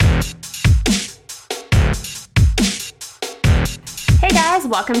guys,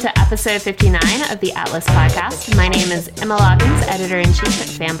 welcome to episode 59 of the Atlas Podcast. My name is Emma Loggins, editor-in-chief at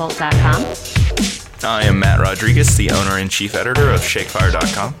fanbolt.com. I am Matt Rodriguez, the owner-in-chief editor of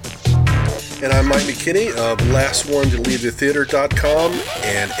shakefire.com. And I'm Mike McKinney of LastOneToLeaveTheTheater.com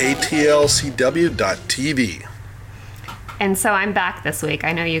and ATLCW.tv. And so I'm back this week.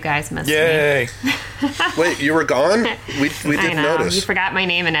 I know you guys missed Yay! me. Wait, you were gone? We didn't notice. You forgot my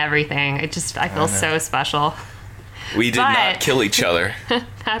name and everything. I feel so special. We did not kill each other.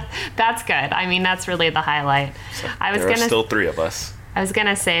 That's good. I mean, that's really the highlight. So there are still three of us. I was going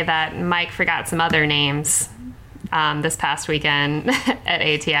to say that Mike forgot some other names this past weekend at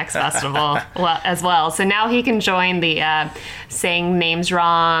ATX Festival as well. So now he can join the saying names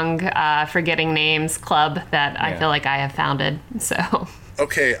wrong, forgetting names club that I feel like I have founded. So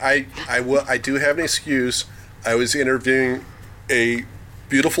okay, I do have an excuse. I was interviewing a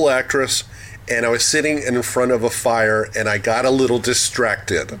beautiful actress, and I was sitting in front of a fire, and I got a little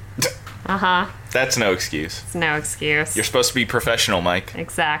distracted. Uh-huh. That's no excuse. It's no excuse. You're supposed to be professional, Mike.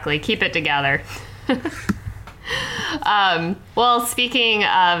 Exactly. Keep it together. Well, speaking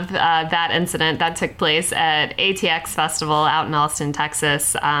of that incident that took place at ATX Festival out in Austin,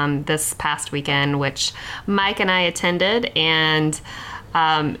 Texas, this past weekend, which Mike and I attended, and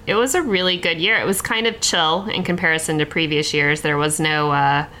it was a really good year. It was kind of chill in comparison to previous years. There was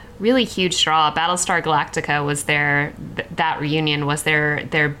no really huge draw. Battlestar Galactica was that reunion was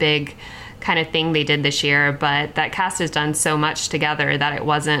their big kind of thing they did this year, but that cast has done so much together that it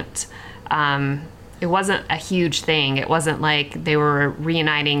wasn't a huge thing. It wasn't like they were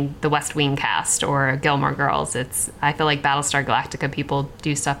reuniting the West Wing cast or Gilmore Girls. I feel like Battlestar Galactica people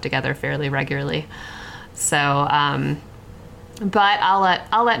do stuff together fairly regularly. So, but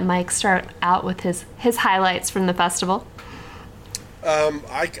I'll let Mike start out with his highlights from the festival.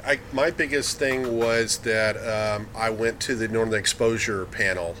 My biggest thing was that I went to the Northern Exposure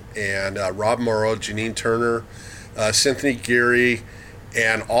panel, and Rob Morrow, Janine Turner, Cynthia Geary,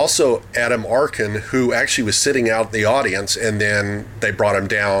 and also Adam Arkin, who actually was sitting out in the audience, and then they brought him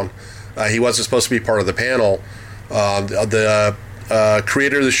down. He wasn't supposed to be part of the panel. The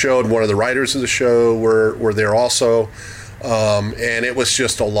creator of the show and one of the writers of the show were there also. And it was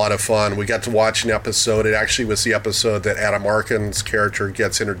just a lot of fun. We got to watch an episode. It actually was the episode that Adam Arkin's character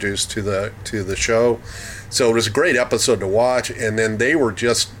gets introduced to the show. So it was a great episode to watch. And then they were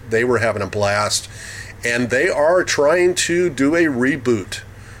having a blast. And they are trying to do a reboot.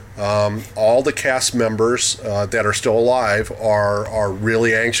 All the cast members that are still alive are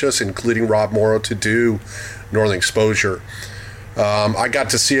really anxious, including Rob Morrow, to do Northern Exposure. I got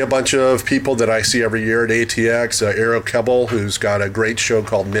to see a bunch of people that I see every year at ATX. Ariel Kebbel, who's got a great show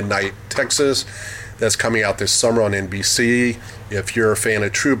called Midnight Texas that's coming out this summer on NBC. If you're a fan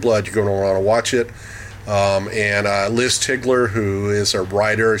of True Blood, you're going to want to watch it. And Liz Tigler, who is a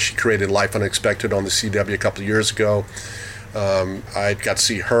writer. She created Life Unexpected on the CW a couple of years ago. I got to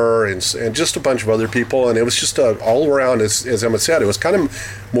see her and just a bunch of other people. And it was just all around, as Emma said, it was kind of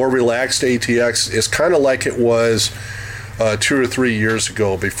more relaxed ATX. It's kind of like it was 2 or 3 years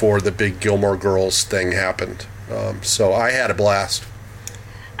ago before the big Gilmore Girls thing happened. So I had a blast.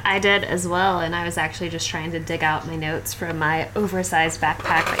 I did as well, and I was actually just trying to dig out my notes from my oversized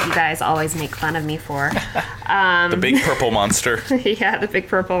backpack that you guys always make fun of me for. The big purple monster. Yeah, the big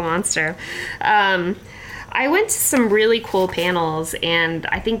purple monster. I went to some really cool panels, and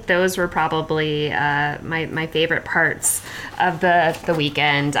I think those were probably my favorite parts of the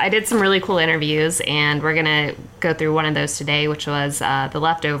weekend. I did some really cool interviews, and we're going to go through one of those today, which was The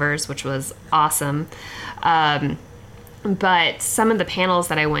Leftovers, which was awesome. But some of the panels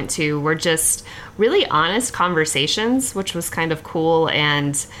that I went to were just really honest conversations, which was kind of cool.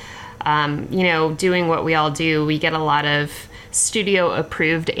 And, doing what we all do, we get a lot of studio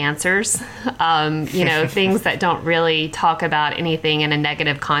approved answers, things that don't really talk about anything in a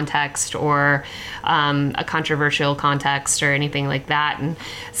negative context or a controversial context or anything like that. And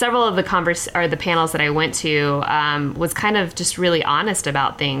several of the panels that I went to was kind of just really honest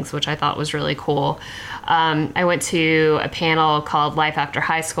about things, which I thought was really cool. I went to a panel called Life After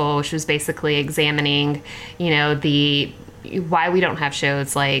High School, which was basically examining, why we don't have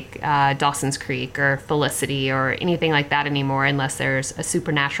shows like Dawson's Creek or Felicity or anything like that anymore unless there's a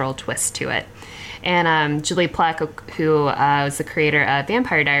supernatural twist to it. And Julie Plec, who was the creator of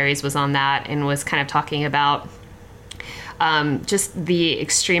Vampire Diaries, was on that and was kind of talking about just the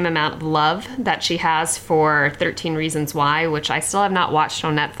extreme amount of love that she has for 13 Reasons Why, which I still have not watched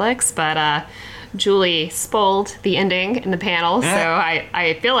on Netflix, but Julie spoiled the ending in the panel, so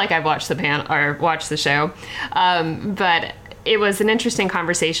I feel like I've watched the show. But it was an interesting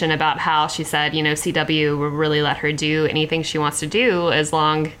conversation about how she said, CW will really let her do anything she wants to do as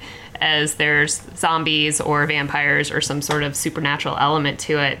long as there's zombies or vampires or some sort of supernatural element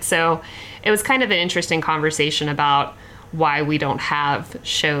to it. So it was kind of an interesting conversation about why we don't have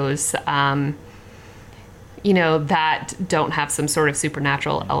shows, that don't have some sort of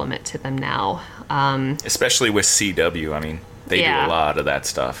supernatural element to them now. Especially with CW. I mean, they do a lot of that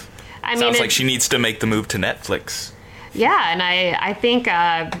stuff. Sounds like she needs to make the move to Netflix. Yeah, and I think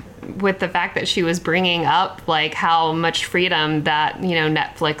with the fact that she was bringing up like how much freedom that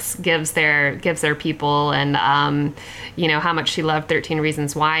Netflix gives their people, and how much she loved 13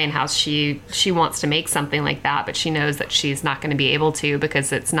 Reasons Why, and how she wants to make something like that, but she knows that she's not going to be able to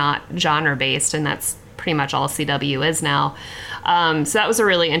because it's not genre based, and that's pretty much all CW is now. So that was a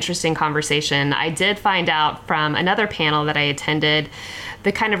really interesting conversation. I did find out from another panel that I attended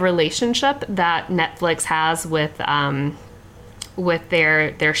the kind of relationship that Netflix has with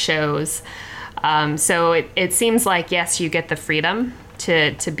their shows. So it seems like, yes, you get the freedom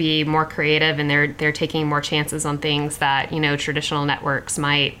to be more creative, and they're taking more chances on things that traditional networks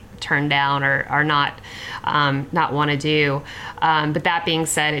might turn down or not want to do. But that being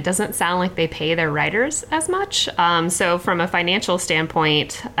said, it doesn't sound like they pay their writers as much. So from a financial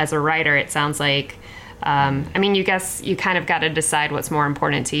standpoint, as a writer, it sounds like, you guess you kind of got to decide what's more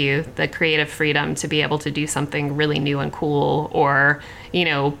important to you, the creative freedom to be able to do something really new and cool, or,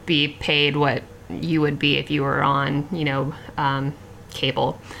 be paid what you would be if you were on,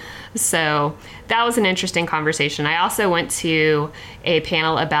 cable. So that was an interesting conversation. I also went to a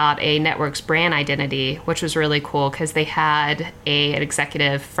panel about a network's brand identity, which was really cool because they had an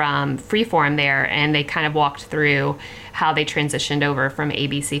executive from Freeform there, and they kind of walked through how they transitioned over from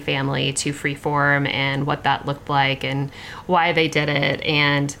ABC Family to Freeform and what that looked like and why they did it.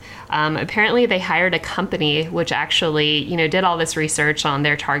 And apparently they hired a company which actually, did all this research on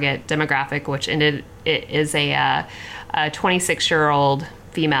their target demographic, which it is a 26-year-old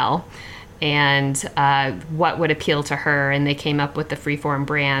female, and what would appeal to her, and they came up with the Freeform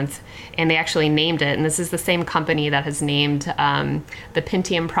brand, and they actually named it, and this is the same company that has named the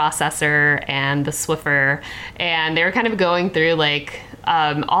Pentium processor and the Swiffer, and they were kind of going through like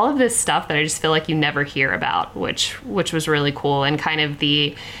all of this stuff that I just feel like you never hear about, which was really cool, and kind of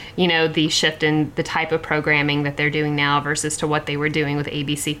the the shift in the type of programming that they're doing now versus to what they were doing with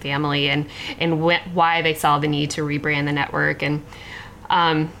ABC Family, and why they saw the need to rebrand the network. And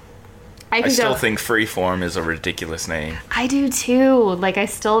I still think Freeform is a ridiculous name. I do too. Like, I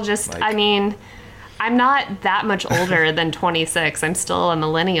still just, I'm not that much older than 26. I'm still a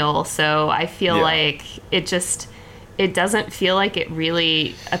millennial, so I feel like it doesn't feel like it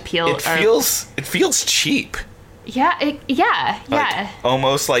really appeals. It feels cheap. Yeah. Like,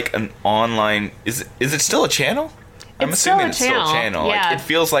 almost like an online. Is it still a channel? I'm assuming it's still a channel. Yeah. Like, it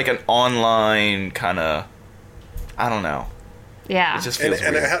feels like an online kind of. I don't know. Yeah. It just feels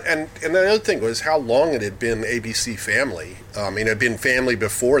and weird. And the other thing was how long it had been ABC Family. It had been Family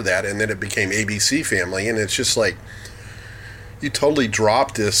before that, and then it became ABC Family, and it's just like you totally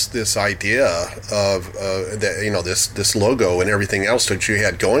dropped this idea of this logo and everything else that you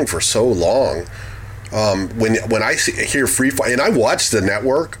had going for so long. When I hear Freeform, and I watched the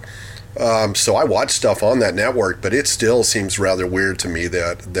network, so I watch stuff on that network, but it still seems rather weird to me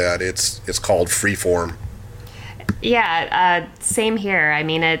that it's called Freeform. Yeah, same here. I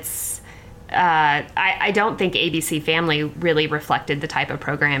mean, it's I don't think ABC Family really reflected the type of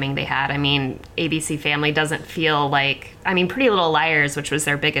programming they had. I mean, ABC Family doesn't feel like, Pretty Little Liars, which was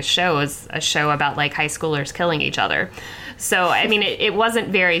their biggest show, is a show about like high schoolers killing each other. So, it wasn't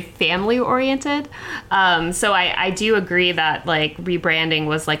very family oriented. So I do agree that like rebranding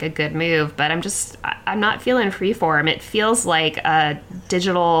was like a good move, but I'm not feeling Freeform. It feels like a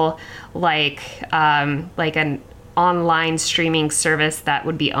digital, like an online streaming service that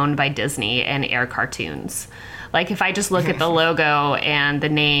would be owned by Disney and air cartoons. Like, if I just look at the logo and the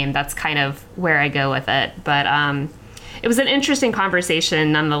name, that's kind of where I go with it. But it was an interesting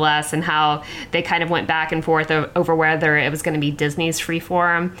conversation nonetheless, and how they kind of went back and forth over whether it was going to be Disney's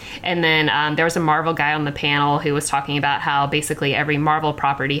Freeform. And then there was a Marvel guy on the panel who was talking about how basically every Marvel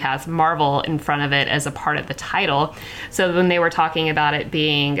property has Marvel in front of it as a part of the title. So when they were talking about it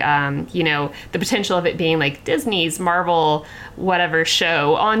being, the potential of it being like Disney's Marvel whatever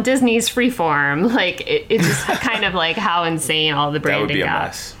show on Disney's Freeform, like it's just kind of like how insane all the branding That would be got. a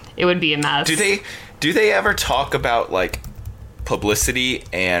mess. It would be a mess. Do they ever talk about like publicity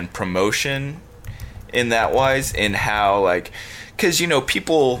and promotion in that wise, and how like, because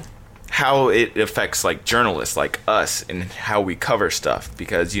people, how it affects like journalists like us and how we cover stuff,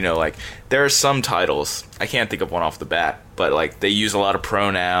 because like there are some titles, I can't think of one off the bat, but like they use a lot of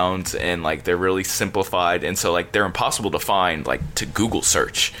pronouns and like they're really simplified, and so like they're impossible to find like to Google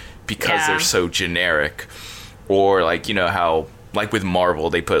search because they're so generic. Or like how like with Marvel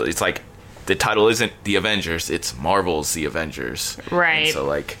they put, it's like the title isn't The Avengers, it's Marvel's The Avengers, right? And so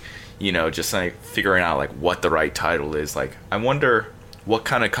like just like figuring out like what the right title is, like I wonder what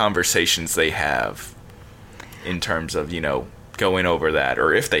kind of conversations they have in terms of, going over that,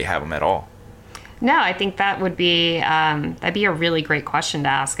 or if they have them at all. No, I think that would be that'd be a really great question to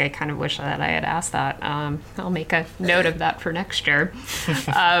ask. I kind of wish that I had asked that. I'll make a note of that for next year.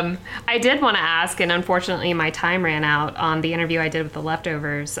 I did want to ask, and unfortunately my time ran out on the interview I did with The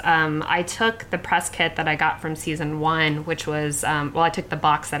Leftovers. I took the press kit that I got from season 1, which was, I took the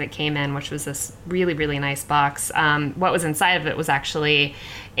box that it came in, which was this really, really nice box. What was inside of it was actually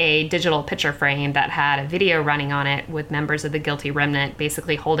a digital picture frame that had a video running on it with members of the Guilty Remnant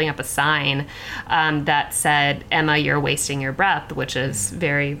basically holding up a sign that said, "Emma, you're wasting your breath," which is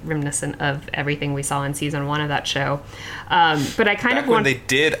very reminiscent of everything we saw in season 1 of that show. But I kind Back of when they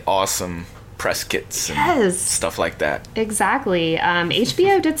did awesome press kits and stuff like that. Exactly.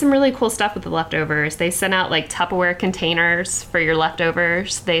 HBO did some really cool stuff with The Leftovers. They sent out like Tupperware containers for your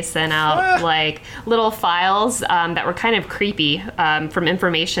leftovers. They sent out like little files that were kind of creepy from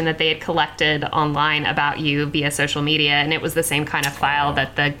information that they had collected online about you via social media. And it was the same kind of file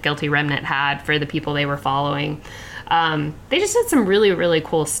that the Guilty Remnant had for the people they were following. They just did some really, really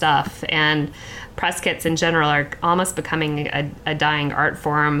cool stuff. And press kits in general are almost becoming a dying art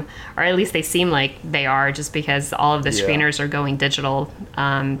form, or at least they seem like they are, just because all of the screeners are going digital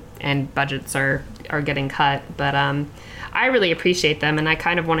and budgets are getting cut. But I really appreciate them, and I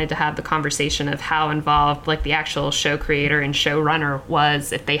kind of wanted to have the conversation of how involved like the actual show creator and showrunner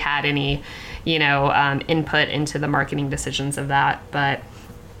was, if they had any input into the marketing decisions of that. But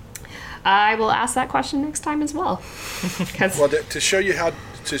I will ask that question next time as well. Well, to show you how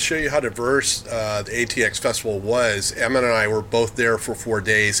diverse the ATX Festival was, Emma and I were both there for 4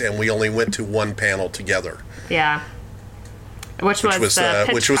 days, and we only went to one panel together. Yeah. Which was the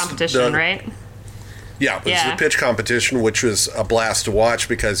pitch competition, right? Yeah, it was the pitch competition, which was a blast to watch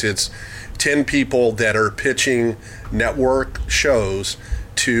because it's 10 people that are pitching network shows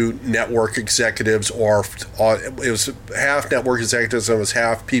to network executives, or it was half network executives and it was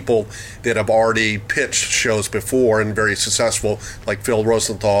half people that have already pitched shows before and very successful, like Phil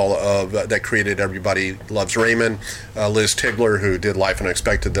Rosenthal that created Everybody Loves Raymond, Liz Tigler, who did Life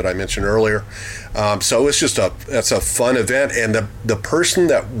Unexpected that I mentioned earlier. So it's just it's a fun event, and the person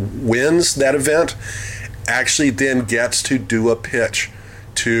that wins that event actually then gets to do a pitch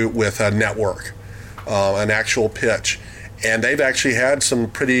with a network, an actual pitch. And they've actually had some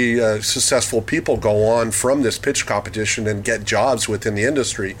pretty successful people go on from this pitch competition and get jobs within the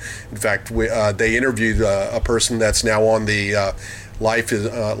industry. In fact, they interviewed a person that's now on the Life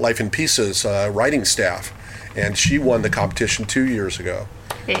in Pieces writing staff, and she won the competition 2 years ago.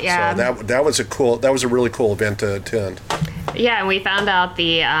 Yeah. So that was a really cool event to attend. Yeah, and we found out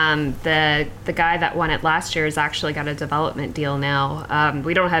the guy that won it last year has actually got a development deal now.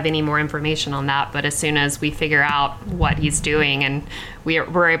 We don't have any more information on that, but as soon as we figure out what he's doing and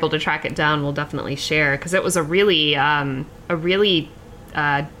we're able to track it down, we'll definitely share, because it was a really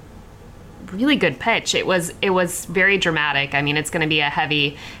good pitch. It was very dramatic. I mean, it's going to be a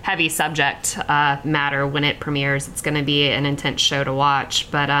heavy subject matter when it premieres. It's going to be an intense show to watch.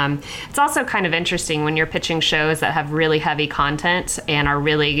 But it's also kind of interesting when you're pitching shows that have really heavy content and are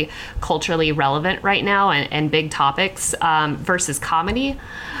really culturally relevant right now and big topics versus comedy.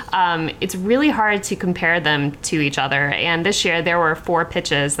 It's really hard to compare them to each other. And this year there were 4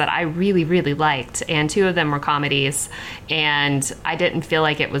 pitches that I really, really liked, and 2 of them were comedies. And I didn't feel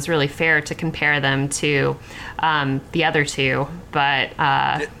like it was really fair to compare them to the other 2. But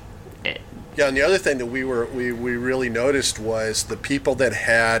yeah, and the other thing that we really noticed was the people that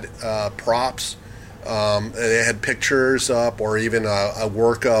had props. They had pictures up, or even a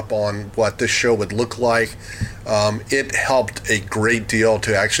workup on what this show would look like. It helped a great deal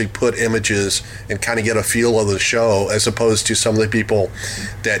to actually put images and kind of get a feel of the show, as opposed to some of the people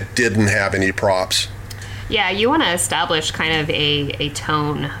that didn't have any props. Yeah, you want to establish kind of a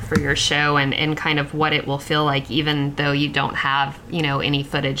tone for your show and kind of what it will feel like, even though you don't have, any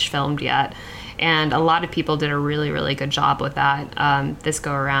footage filmed yet. And a lot of people did a really, really good job with that this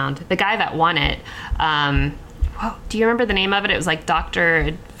go around. The guy that won it, do you remember the name of it? It was like Dr.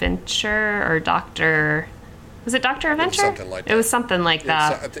 Adventure or Dr. Was it Dr. Adventure? Something like that. It was something like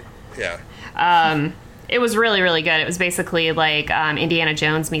that. Yeah. it was really, really good. It was basically like Indiana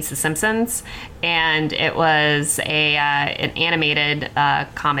Jones meets The Simpsons, and it was an animated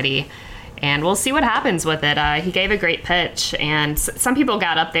comedy. And we'll see what happens with it. He gave a great pitch, and some people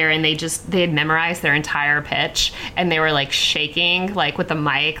got up there and they had memorized their entire pitch, and they were like shaking, like with the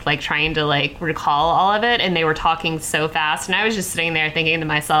mic, like trying to like recall all of it, and they were talking so fast. And I was just sitting there thinking to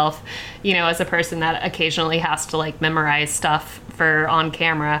myself, you know, as a person that occasionally has to like memorize stuff for on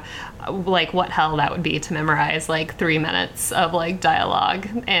camera, like what hell that would be to memorize like 3 minutes of like dialogue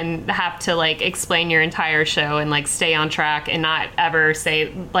and have to like explain your entire show and like stay on track and not ever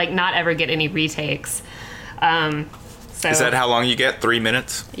get any retakes. So is that how long you get? 3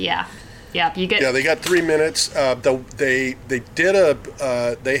 minutes? Yeah. You get. Yeah, they got 3 minutes. They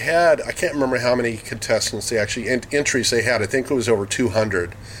had, I can't remember how many contestants they actually entries they had. I think it was over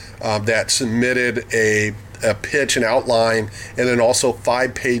 200 that submitted a pitch, an outline, and then also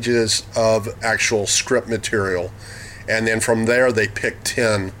 5 pages of actual script material. And then from there, they picked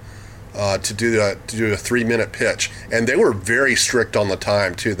 10 to do a 3-minute pitch. And they were very strict on the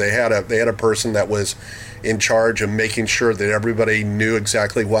time too. They had a person that was in charge of making sure that everybody knew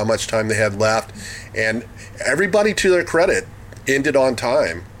exactly how much time they had left, and everybody, to their credit, ended on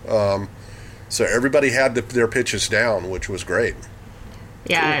time. So everybody had their pitches down, which was great.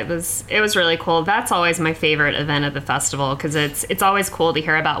 Yeah, cool. It was really cool. That's always my favorite event of the festival, because it's always cool to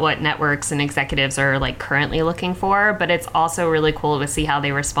hear about what networks and executives are like currently looking for, but it's also really cool to see how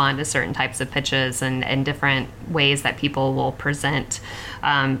they respond to certain types of pitches and different ways that people will present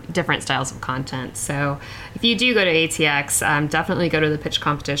different styles of content. So if you do go to ATX, definitely go to the pitch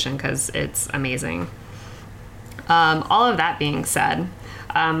competition because it's amazing. All of that being said,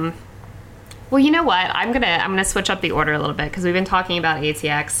 well, you know what? I'm gonna switch up the order a little bit because we've been talking about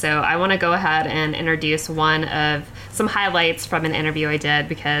ATX. So I want to go ahead and introduce some highlights from an interview I did,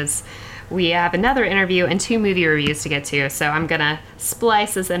 because we have another interview and 2 movie reviews to get to. So I'm gonna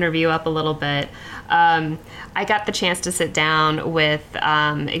splice this interview up a little bit. I got the chance to sit down with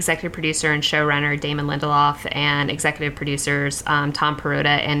executive producer and showrunner Damon Lindelof and executive producers Tom Perrotta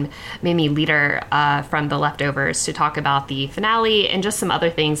and Mimi Leder from The Leftovers to talk about the finale and just some other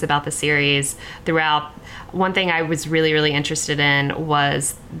things about the series throughout. One thing I was really, really interested in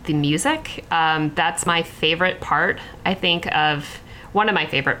was the music. That's my favorite part, I think, one of my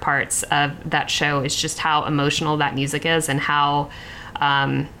favorite parts of that show is just how emotional that music is and how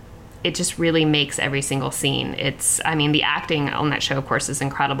it just really makes every single scene. The acting on that show, of course, is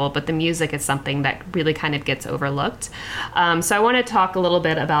incredible, but the music is something that really kind of gets overlooked. So I want to talk a little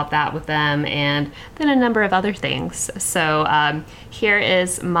bit about that with them and then a number of other things. So here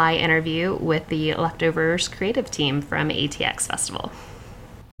is my interview with the Leftovers creative team from ATX Festival.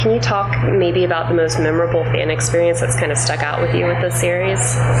 Can you talk maybe about the most memorable fan experience that's kind of stuck out with you with this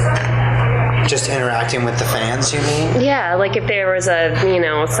series? Just interacting with the fans, you mean? Yeah, like if there was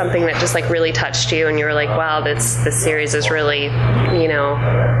something that just like really touched you and you were like, wow, this series is really, I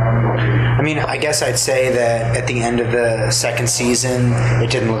mean, I guess I'd say that at the end of the second season, it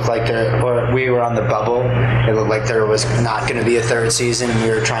didn't look like we were on the bubble. It looked like there was not going to be a third season, and we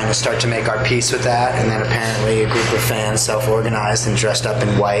were trying to start to make our peace with that. And then apparently a group of fans self-organized and dressed up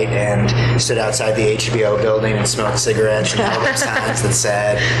in white and stood outside the HBO building and smoked cigarettes and held up signs that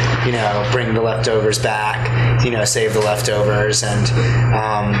said, bring the leftovers back, save the leftovers. And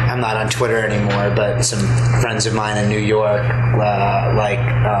I'm not on Twitter anymore, but some friends of mine in New York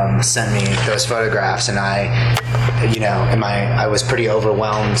sent me those photographs, and I was pretty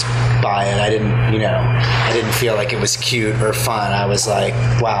overwhelmed by it. I didn't feel like it was cute or fun. I was like,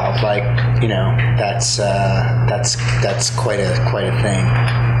 wow, that's quite a thing.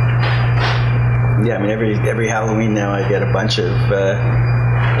 Yeah, I mean, every Halloween now I get a bunch of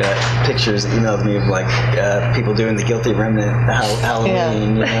pictures emailed me of people doing the Guilty Remnant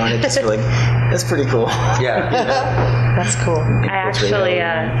Halloween, and I just feel like that's pretty cool. Yeah, that's cool.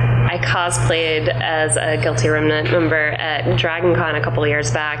 I cosplayed as a Guilty Remnant member at Dragon Con a couple of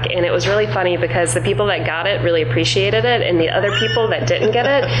years back, and it was really funny because the people that got it really appreciated it, and the other people that didn't get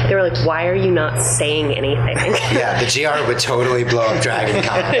it, they were like, "Why are you not saying anything?" Yeah, the GR would totally blow up Dragon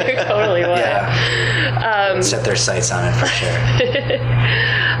Con. It totally would. Yeah. Set their sights on it for sure.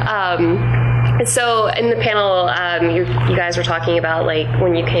 So in the panel, you guys were talking about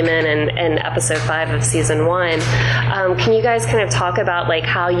when you came in episode 5 of season 1. Can you guys kind of talk about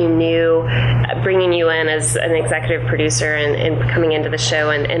how you knew bringing you in as an executive producer and coming into the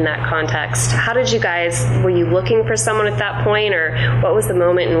show in that context? How did were you looking for someone at that point, or what was the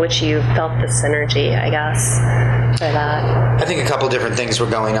moment in which you felt the synergy, I guess? for that? I think a couple different things were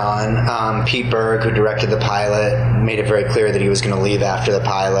going on. Pete Berg, who directed the pilot, made it very clear that he was going to leave after the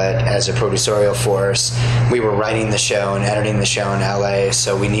pilot as a producerial force. We were writing the show and editing the show in LA,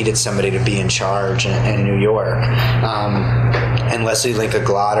 so we needed somebody to be in charge in New York. And Leslie Linka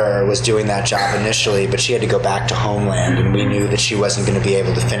Glotter was doing that job initially, but she had to go back to Homeland, and we knew that she wasn't going to be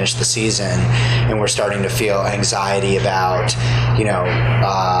able to finish the season. And we're starting to feel anxiety about,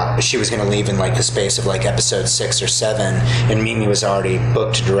 she was going to leave in like the space of like episode 6 or 7, and Mimi was already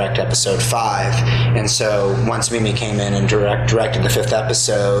booked to direct episode 5. And so once Mimi came in and directed the 5th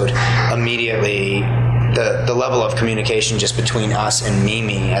episode, immediately the level of communication just between us and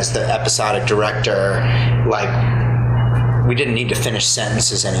Mimi as the episodic director, like, we didn't need to finish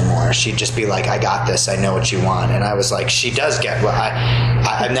sentences anymore. She'd just be like, "I got this. I know what you want." And I was like, "She does get what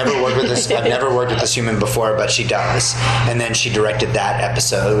I've never worked with this. I've never worked with this human before, but she does." And then she directed that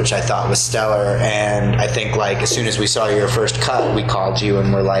episode, which I thought was stellar. And I think like as soon as we saw your first cut, we called you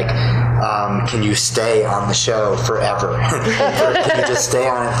and we're like, "Can you stay on the show forever? Can you just stay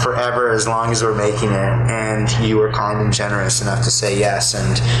on it forever as long as we're making it?" And you were kind and generous enough to say yes.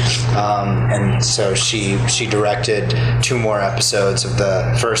 And so she directed 2 more episodes of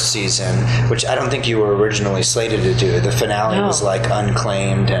the first season, which I don't think you were originally slated to do. The finale was like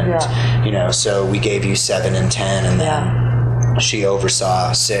unclaimed, and so we gave you 7 and 10, and then she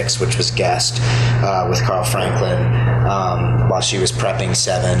oversaw 6, which was Guest with Carl Franklin, while she was prepping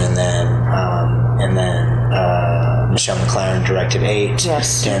 7, and then Michelle McLaren directed 8.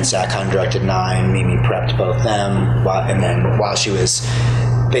 Yes. Dan Sackheim directed 9. Mimi prepped both them, and then while she was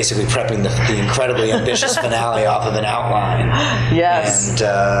basically prepping the incredibly ambitious finale off of an outline. Yes.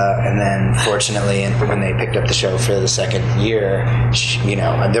 And then fortunately, when they picked up the show for the second year,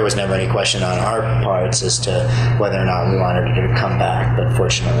 there was never any question on our parts as to whether or not we wanted her to come back, but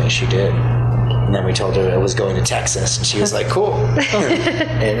fortunately she did. And then we told her it was going to Texas, and she was like, "Cool."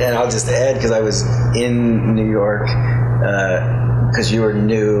 and I'll just add, because I was in New York, because you were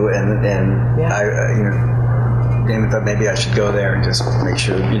new, and Damon thought maybe I should go there and just make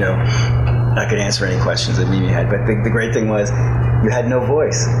sure, I could answer any questions that Mimi had. But the great thing was, you had no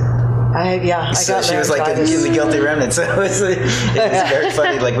voice. I got she was like in the Guilty Remnant. So it was very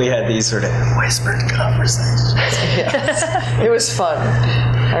funny. Like we had these sort of whispered conversations. Yes. It was fun.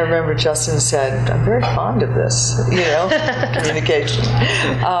 I remember Justin said, "I'm very fond of this, communication."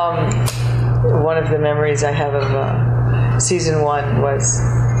 One of the memories I have of season 1 was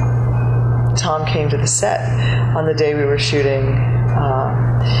Tom came to the set on the day we were shooting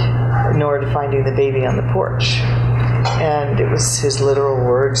Nora Finding the Baby on the Porch. And it was his literal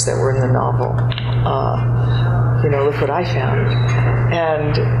words that were in the novel. Look what I found.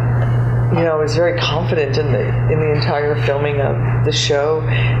 And, I was very confident in the entire filming of the show.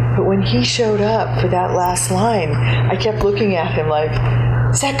 But when he showed up for that last line, I kept looking at him like,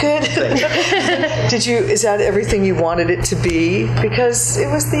 "Is that good? Is that everything you wanted it to be?" Because it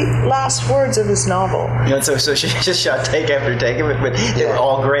was the last words of this novel. So she just shot take after take of it, but they were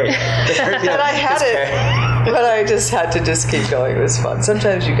all great. But I had it. But I just had to just keep going. It was fun.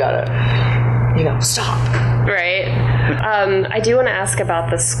 Sometimes you gotta, stop. Right. I do want to ask about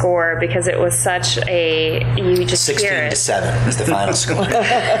the score, because it was such you just 16 to 7 is the final score.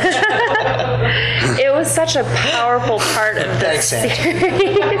 It was such a powerful part of the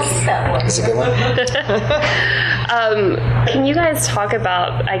series. That's a good one. Can you guys talk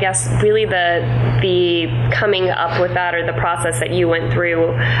about, I guess, really the coming up with that, or the process that you went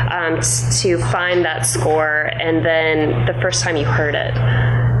through to find that score, and then the first time you heard it,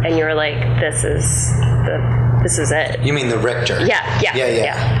 and you were like, "This is it." You mean the Richter? Yeah.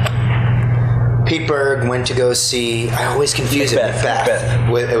 Pete Berg went to go see, I always confuse it with Beth.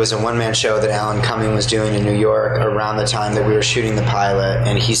 It was a one-man show that Alan Cumming was doing in New York around the time that we were shooting the pilot,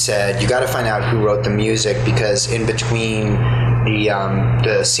 and he said, "You got to find out who wrote the music, because in between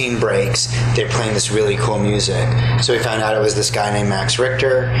the scene breaks, they're playing this really cool music." So we found out it was this guy named Max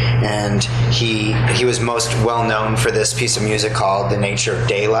Richter, and he was most well known for this piece of music called "The Nature of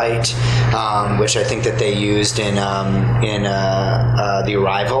Daylight," which I think that they used in The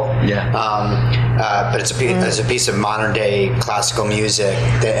Arrival. But it's a piece of modern day classical music,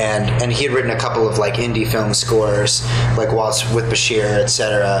 and he had written a couple of like indie film scores, like Waltz with Bashir,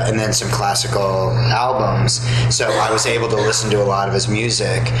 etc., and then some classical albums. So I was able to listen to a lot of his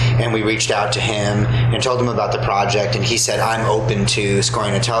music, and we reached out to him and told him about the project, and he said, "I'm open to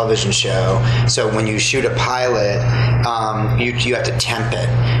scoring a television show. So when you shoot a pilot, you have to temp it,"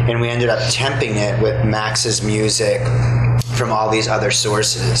 and we ended up temping it with Max's music from all these other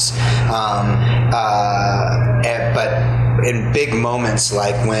sources. But in big moments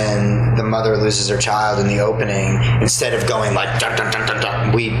like when the mother loses her child in the opening, instead of going like dun, dun, dun, dun,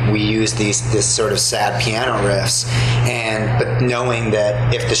 dun, we use this sort of sad piano riffs, but knowing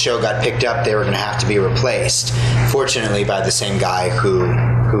that if the show got picked up, they were going to have to be replaced, fortunately by the same guy who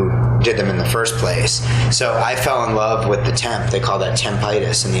did them in the first place. So I fell in love with the temp. They call that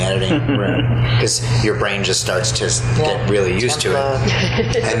tempitis in the editing room, because your brain just starts to get really used to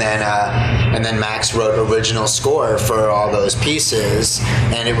it. And then Max wrote original score for all those pieces,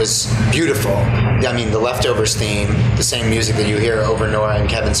 and it was beautiful. I mean, the Leftovers theme, the same music that you hear over Nora and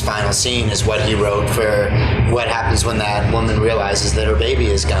Kevin's final scene, is what he wrote for what happens when that woman realizes that her baby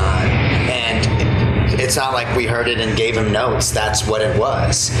is gone. And it's not like we heard it and gave him notes. That's what it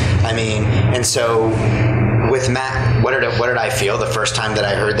was. I mean, and so with Matt, what did I feel the first time that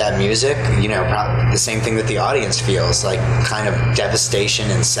I heard that music? You know, probably the same thing that the audience feels, like kind of devastation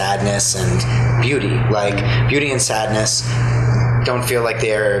and sadness and beauty. Like beauty and sadness don't feel like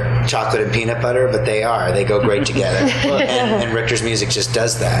they're chocolate and peanut butter, but they are. They go great together. and Richter's music just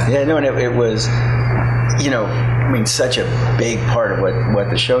does that. Yeah, no, and it was, you know, I mean, such a big part of what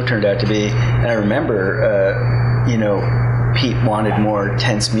the show turned out to be. And I remember, you know, Pete wanted more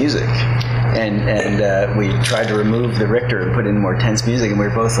tense music, and we tried to remove the Richter and put in more tense music, and we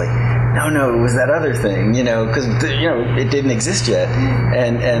were both like, no, it was that other thing, you know, because you know it didn't exist yet.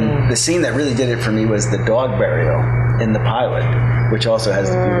 And the scene that really did it for me was the dog burial in the pilot, which also has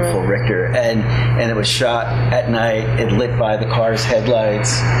the beautiful Richter, and it was shot at night, it lit by the car's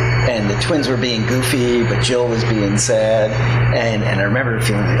headlights, and the twins were being goofy, but Jill was being sad, and I remember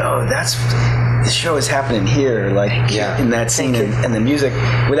feeling like, oh, the show is happening here, like in that scene, and the music.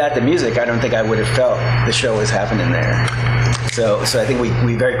 Without the music, I don't think I would have felt the show was happening there. So I think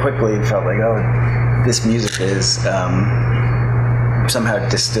we very quickly felt like, oh, this music is somehow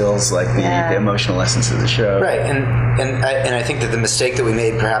distills like the emotional essence of the show. Right, and I think that the mistake that we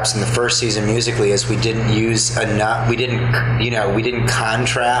made perhaps in the first season musically is we didn't use enough. We didn't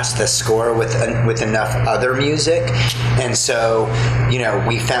contrast the score with enough other music, and so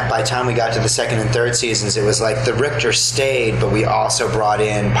we found by the time we got to the second and third seasons, it was like the Richter stayed, but we also brought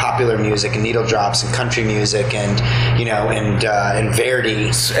in popular music and needle drops and country music and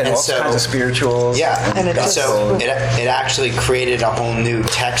Verdi and all kinds of spirituals. Yeah, and so it actually created a whole new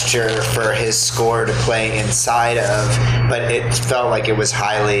texture for his score to play inside of, but it felt like it was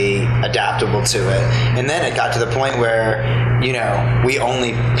highly adaptable to it. And then it got to the point where we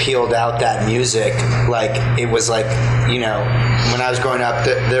only peeled out that music, like it was like when I was growing up,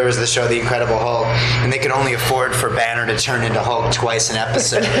 there was the show The Incredible Hulk, and they could only afford for Banner to turn into Hulk twice an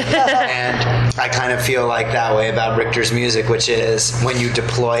episode. And I kind of feel like that way about Richter's music, which is when you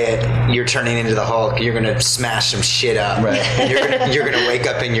deploy it, you're turning into the Hulk, you're going to smash some shit up. Right. And you're going to wake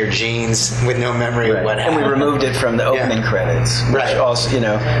up in your jeans with no memory of what happened. And we removed it from the opening credits. Right. Also,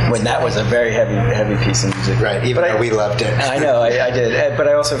 when that was a very heavy piece of music. Right, even though we loved it. I know, I did. But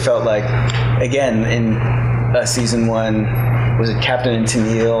I also felt like, again, in season 1, was it Captain and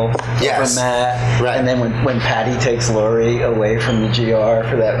Tennille yes. from Matt? Right. And then when Patty takes Laurie away from the GR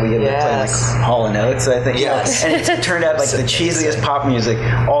for that, we ended up playing like Hall & Oates, I think. Yes. And it turned out like the cheesiest pop music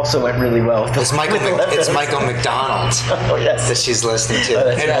also went really well with It's Michael McDonald that she's listening to.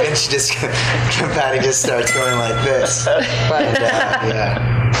 And she just, Patty just starts going like this.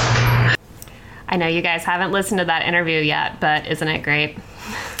 I know you guys haven't listened to that interview yet, but isn't it great?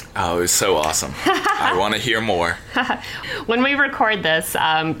 Oh, it was so awesome. I want to hear more. When we record this,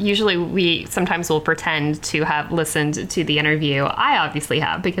 usually we sometimes will pretend to have listened to the interview. I obviously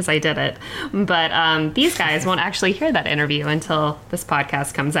have because I did it. But these guys won't actually hear that interview until this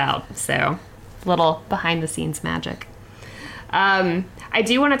podcast comes out. So, little behind the scenes magic. I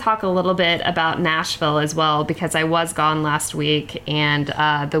do want to talk a little bit about Nashville as well, because I was gone last week, and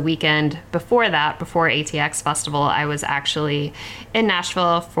the weekend before that, before ATX Festival, I was actually in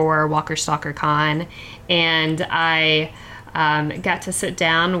Nashville for Walker Stalker Con, and I got to sit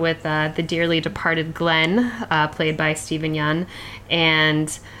down with the dearly departed Glenn, played by Stephen Yeun,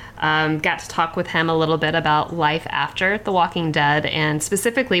 and got to talk with him a little bit about life after The Walking Dead, and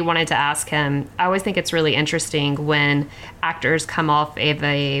specifically wanted to ask him, I always think it's really interesting when actors come off of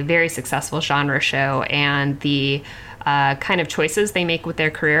a very successful genre show and the kind of choices they make with their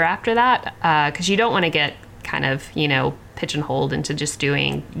career after that, because you don't want to get kind of, pigeonholed into just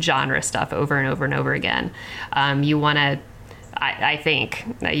doing genre stuff over and over and over again. You want to I think,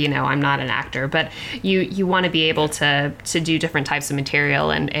 you know, I'm not an actor, but you want to be able to do different types of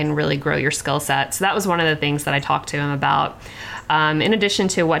material and really grow your skill set. So that was one of the things that I talked to him about. In addition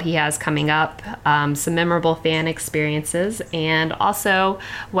to what he has coming up, some memorable fan experiences, and also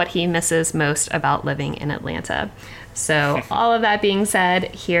what he misses most about living in Atlanta. So all of that being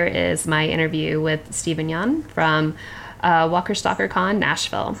said, here is my interview with Stephen Yeun from Walker Stalker Con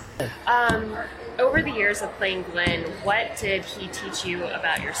Nashville. Over the years of playing Glenn, what did he teach you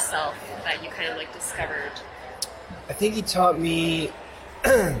about yourself that you kind of like discovered? I think he taught me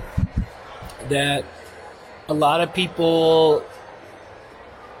that a lot of people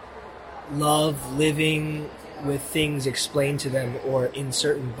love living with things explained to them or in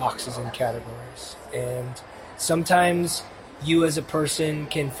certain boxes and categories. And sometimes you as a person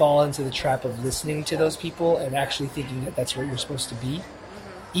can fall into the trap of listening to those people and actually thinking that that's where you're supposed to be.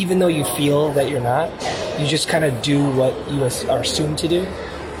 Even though you feel that you're not, you just kind of do what you are assumed to do.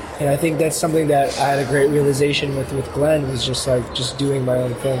 And I think that's something that I had a great realization with Glenn, was just doing my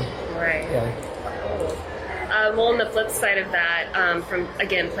own thing. Right. Yeah. Well, on the flip side of that, from,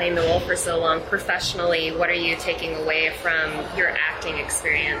 again, playing the role for so long, professionally, what are you taking away from your acting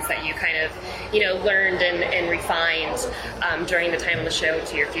experience that you kind of, you know, learned and refined during the time on the show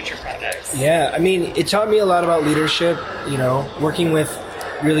to your future projects? Yeah, I mean, it taught me a lot about leadership, you know, working with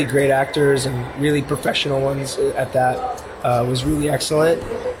really great actors and really professional ones at that was really excellent.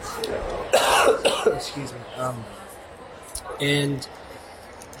 Excuse me. And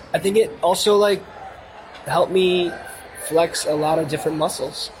I think it also, like, helped me flex a lot of different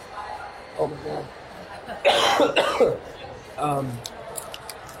muscles. Oh my god.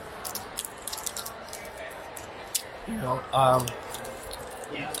 You know,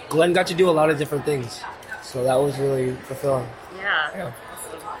 Glenn got to do a lot of different things, so that was really fulfilling. Yeah.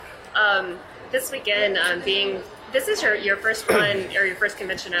 This weekend, this is your first one or your first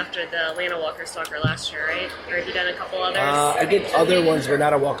convention after the Atlanta Walker Stalker last year, right? Or have you done a couple others? I did other ones, but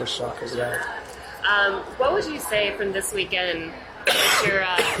not a Walker Stalker. Yeah. What would you say from this weekend was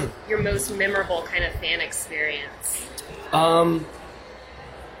your most memorable kind of fan experience? I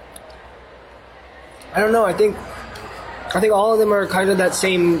don't know. I think all of them are kind of that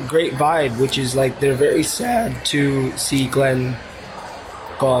same great vibe, which is like they're very sad to see Glenn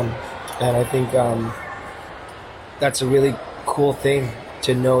gone, and I think that's a really cool thing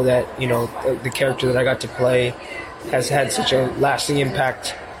to know that, you know, the character that I got to play has had such a lasting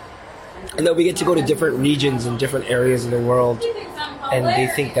impact. And that we get to go to different regions and different areas in the world, and they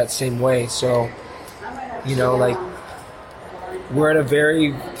think that same way. So, you know, like, we're at a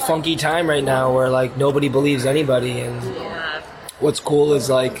very funky time right now where, like, nobody believes anybody. And what's cool is,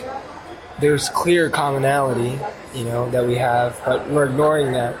 like, there's clear commonality, you know, that we have, but we're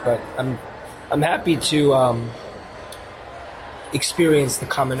ignoring that. But I'm happy to experience the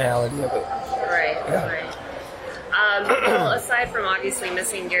commonality of it. Right, yeah. Right. Well, aside from obviously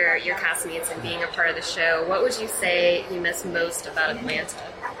missing your castmates and being a part of the show, what would you say you miss most about Atlanta?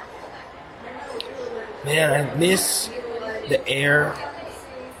 Man, I miss the air.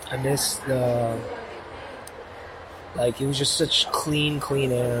 I miss it was just such clean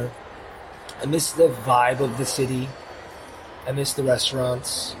air. I miss the vibe of the city. I miss the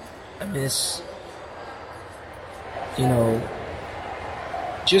restaurants. I miss, you know,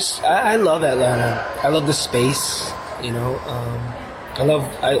 I love Atlanta. I love the space, you know.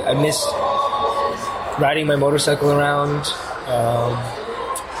 I miss riding my motorcycle around.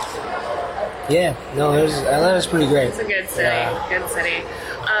 Atlanta's pretty great. It's a good city. Good city.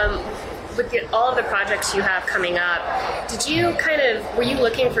 With all of the projects you have coming up, were you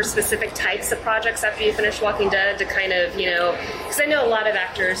looking for specific types of projects after you finished Walking Dead to kind of, you know, because I know a lot of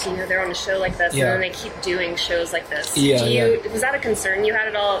actors, you know, they're on a show like this and then they keep doing shows like this. Was that a concern you had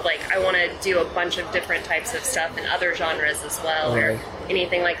at all? Like, I want to do a bunch of different types of stuff in other genres as well, or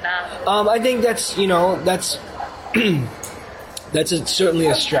anything like that? I think that's, you know, that's certainly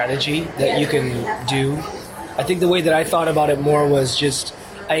a strategy that you can do. I think the way that I thought about it more was just,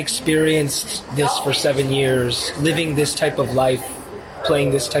 I experienced this for 7 years, living this type of life,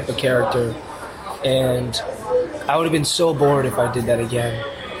 playing this type of character, and I would have been so bored if I did that again.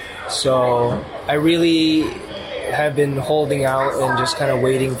 So I really have been holding out and just kind of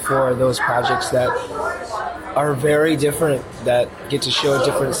waiting for those projects that are very different, that get to show a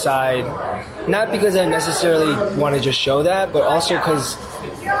different side. Not because I necessarily want to just show that, but also because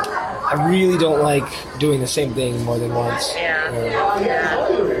I really don't like doing the same thing more than once.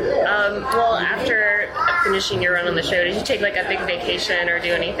 Well, after finishing your run on the show, did you take like a big vacation or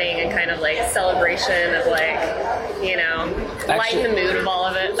do anything in kind of like celebration of, like, you know, lighten the mood of all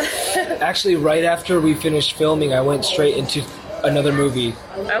of it? Actually, right after we finished filming, I went straight into another movie.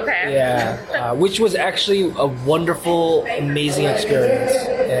 Okay. Yeah, which was actually a wonderful, amazing experience,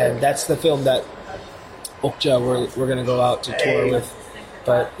 and that's the film that Okja we're gonna go out to tour with.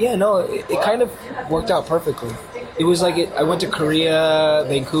 But yeah, no, it kind of worked out perfectly. It was like I went to Korea,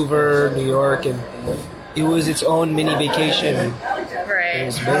 Vancouver, New York, and it was its own mini vacation. Right. It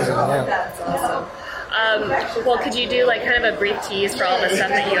was amazing. Yeah. That's awesome. Well, could you do like kind of a brief tease for all the stuff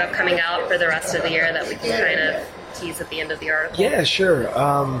that you have coming out for the rest of the year that we can kind of tease at the end of the article? Yeah, sure.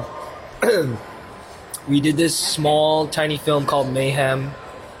 We did this small, tiny film called Mayhem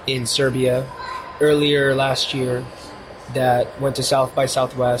in Serbia earlier last year that went to South by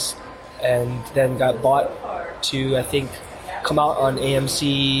Southwest and then got bought to, I think, come out on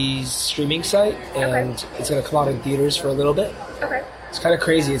AMC's streaming site, and it's going to come out in theaters for a little bit. Okay. It's kind of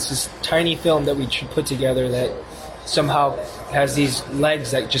crazy. It's this tiny film that we put together that somehow has these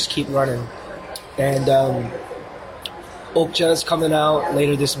legs that just keep running. And Okja is coming out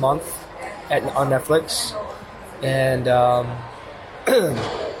later this month on Netflix. And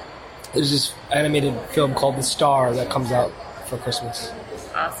there's this animated film called The Star that comes out for Christmas.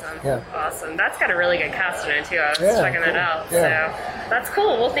 Awesome. Yeah. Awesome. That's got a really good cast in it, too. I was Yeah, checking cool. it out. Yeah. So that's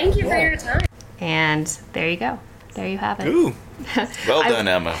cool. Well, thank you for your time. And there you go. There you have it. Ooh. Well done,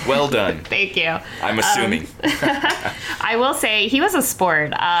 Emma. Well done. Thank you. I'm assuming. I will say he was a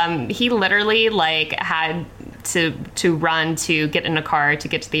sport. He literally had to run to get in a car to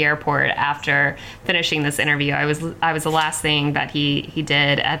get to the airport after finishing this interview. I was the last thing that he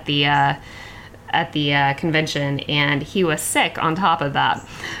did at the convention, and he was sick on top of that.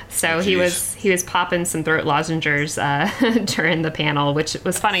 So he was popping some throat lozenges during the panel, which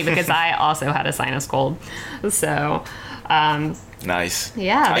was funny because I also had a sinus cold. So Nice.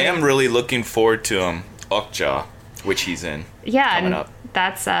 Yeah. I am really looking forward to Okja, which he's in. Yeah, coming and up.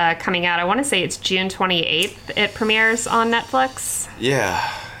 that's coming out. I want to say it's June 28th. It premieres on Netflix. Yeah,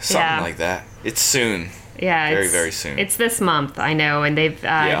 something Yeah. like that. It's soon. Yeah, Very, very soon. It's this month, I know, and they've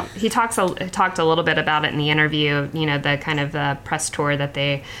he talked a little bit about it in the interview. You know, the kind of press tour that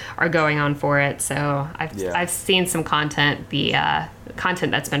they are going on for it. So I've seen some content, the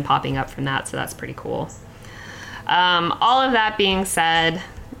content that's been popping up from that. So that's pretty cool. All of that being said,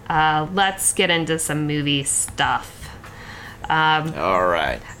 let's get into some movie stuff. All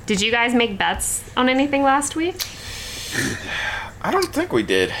right. Did you guys make bets on anything last week? I don't think we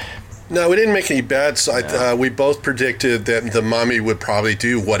did. No, we didn't make any bets. We both predicted that The Mummy would probably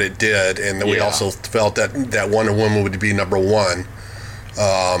do what it did, and then we also felt that Wonder Woman would be number one.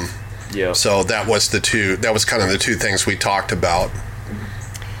 Yeah. So that was kind of the two things we talked about.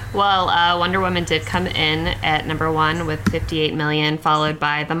 Well, Wonder Woman did come in at number one with 58 million, followed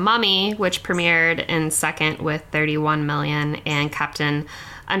by The Mummy, which premiered in second with 31 million, and Captain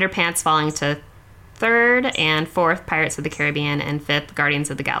Underpants falling to third, and fourth, Pirates of the Caribbean, and fifth,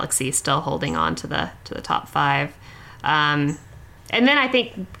 Guardians of the Galaxy, still holding on to the top five. And then I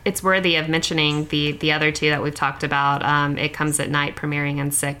think it's worthy of mentioning the other two that we've talked about. It Comes at Night premiering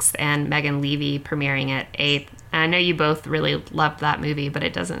in sixth, and Megan Levy premiering at eighth. And I know you both really loved that movie, but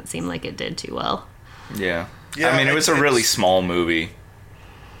it doesn't seem like it did too well. Yeah. I mean, it was a really small movie.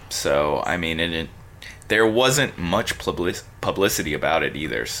 So, I mean, there wasn't much publicity about it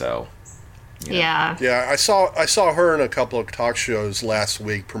either, so... Yeah. Yeah, I saw her in a couple of talk shows last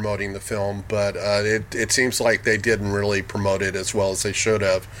week promoting the film, but it seems like they didn't really promote it as well as they should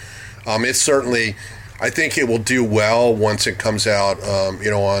have. It's certainly, I think it will do well once it comes out,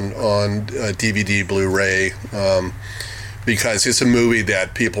 on DVD, Blu-ray, because it's a movie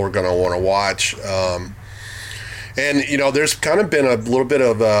that people are going to want to watch. And there's kind of been a little bit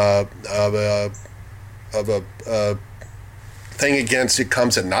of a thing against It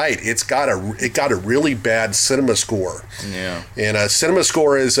Comes at Night. It got a really bad cinema score. Yeah. And a cinema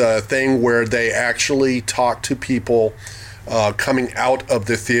score is a thing where they actually talk to people coming out of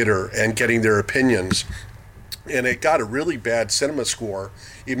the theater and getting their opinions. And it got a really bad cinema score,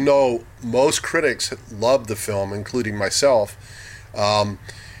 even though most critics loved the film, including myself. And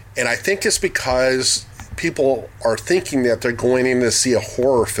I think it's because people are thinking that they're going in to see a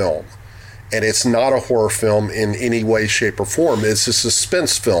horror film. And it's not a horror film in any way, shape, or form. It's a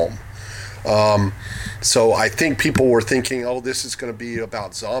suspense film. So I think people were thinking, this is going to be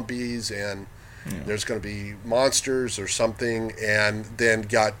about zombies and there's going to be monsters or something, and then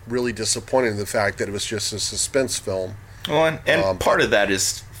got really disappointed in the fact that it was just a suspense film. Well, and part of that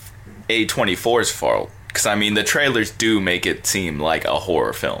is A24's fault. Because, I mean, the trailers do make it seem like a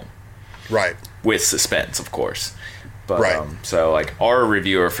horror film. Right. With suspense, of course. But, right. So, like, our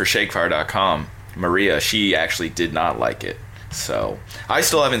reviewer for Shakefire.com, Maria, she actually did not like it. So, I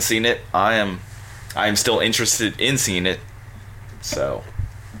still haven't seen it. I am still interested in seeing it. So,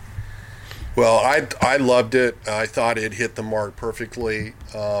 Well, I loved it. I thought it hit the mark perfectly.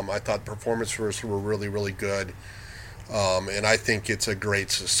 I thought the performances were really, really good. And I think it's a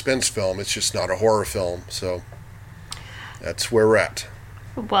great suspense film. It's just not a horror film. So that's where we're at.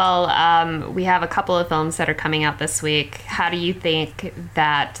 Well, we have a couple of films that are coming out this week. How do you think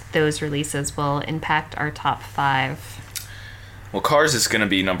that those releases will impact our top 5? well, Cars is going to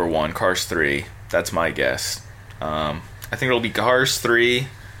be number 1. Cars 3. That's my guess. I think it'll be Cars 3,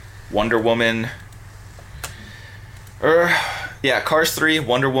 Wonder Woman. Cars 3,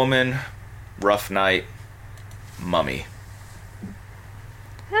 Wonder Woman, Rough Night, Mummy.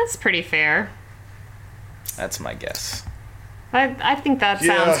 That's pretty fair. That's my guess. I think that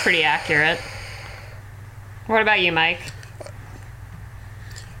sounds pretty accurate. What about you, Mike?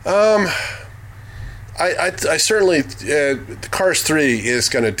 I certainly Cars 3 is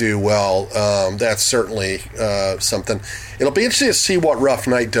going to do well. That's certainly something. It'll be interesting to see what Rough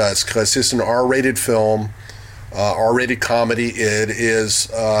Night does, because it's an R-rated film, R-rated comedy. It is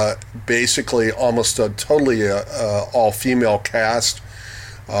basically almost a totally all-female cast,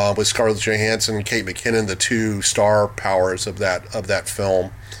 with Scarlett Johansson and Kate McKinnon, the two star powers of that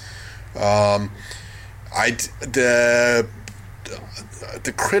film.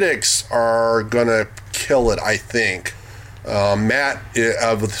 The critics are gonna kill it, I think. Matt,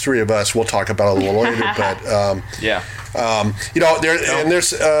 of the three of us, we'll talk about it a little later, but and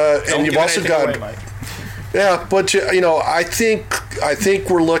you've also got but I think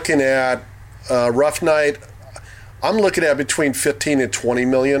we're looking at Rough Night. I'm looking at between 15 and 20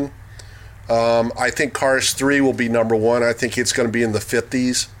 million. I think Cars 3 will be number 1. I think it's going to be in the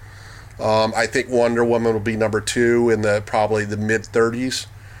 50s. I think Wonder Woman will be number 2 in probably the mid 30s.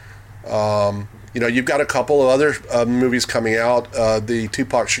 You've got a couple of other movies coming out. The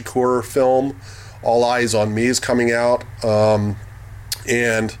Tupac Shakur film, All Eyes on Me, is coming out,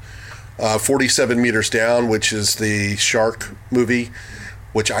 and 47 Meters Down, which is the shark movie,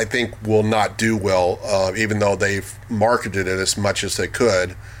 which I think will not do well, even though they've marketed it as much as they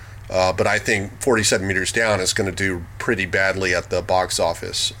could. But I think 47 Meters Down is going to do pretty badly at the box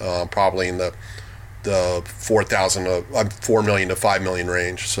office, probably in the 4 million to 5 million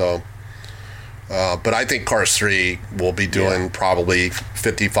range. So, but I think Cars 3 will be doing probably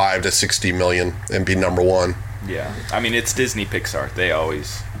 55 to 60 million and be number 1. Yeah, I mean, it's Disney Pixar. They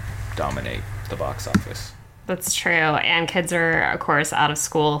always dominate the box office. That's true. And kids are, of course, out of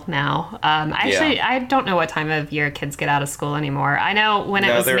school now. I don't know what time of year kids get out of school anymore. I know when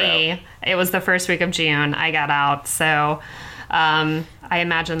it was me, it was the first week of June I got out. So I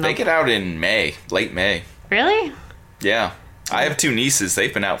imagine they get out in May, late May. Really? Yeah. I have 2 nieces.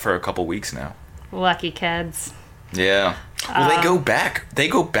 They've been out for a couple weeks now. Lucky kids. Yeah. Well, they go back. They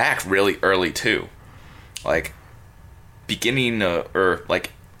go back really early, too. Like, beginning or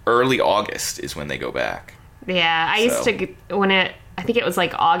like early August is when they go back. Yeah, I used to, I think it was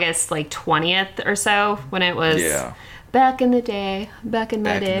like August, like 20th or so, when it was back in the day, back in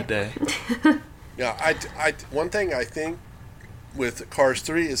my day. Yeah, one thing I think with Cars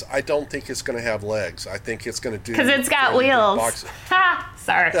 3 is I don't think it's going to have legs. I think it's going to do... Because it's got wheels. Ha!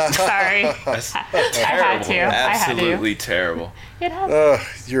 Sorry. That's terrible. Absolutely terrible. It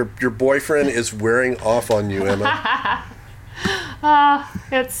has. Your boyfriend is wearing off on you, Emma.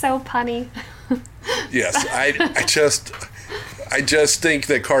 It's so punny. Yes, I just think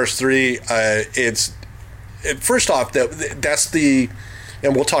that Cars 3, first off, that's the,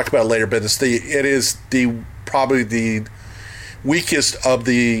 and we'll talk about it later, but it is probably the weakest of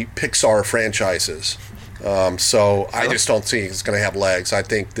the Pixar franchises. So I just don't think it's going to have legs. I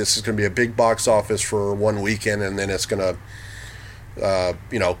think this is going to be a big box office for one weekend, and then it's going to,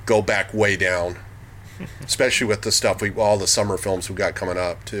 go back way down. Especially with the stuff all the summer films we've got coming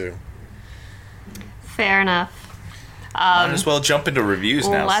up too. Fair enough. Might as well jump into reviews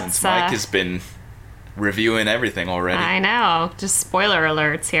now, since Mike has been reviewing everything already. I know. Just spoiler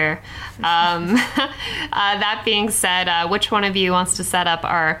alerts here. That being said, which one of you wants to set up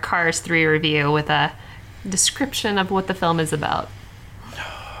our Cars 3 review with a description of what the film is about?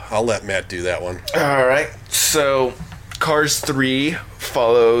 I'll let Matt do that one. All right. So, Cars 3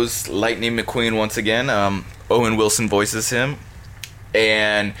 follows Lightning McQueen once again. Owen Wilson voices him.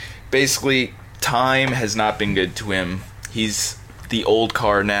 And basically, time has not been good to him. He's the old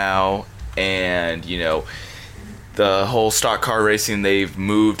car now, and, the whole stock car racing, they've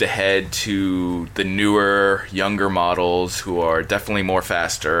moved ahead to the newer, younger models who are definitely more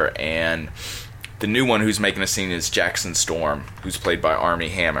faster, and the new one who's making a scene is Jackson Storm, who's played by Armie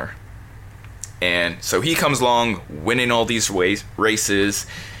Hammer. And so he comes along winning all these races,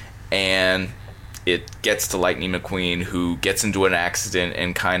 and it gets to Lightning McQueen, who gets into an accident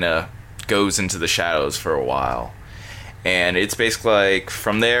and kind of goes into the shadows for a while. And it's basically like,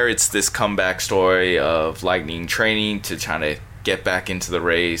 from there, it's this comeback story of Lightning training to trying to get back into the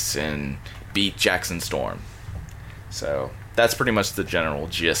race and beat Jackson Storm. So that's pretty much the general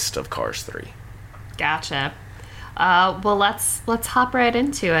gist of Cars 3. Gotcha. Well, let's hop right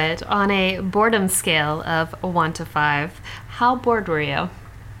into it. On a boredom scale of 1 to 5, how bored were you?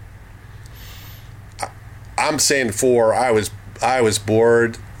 I'm saying 4. I was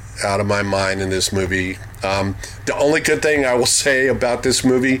bored out of my mind in this movie. The only good thing I will say about this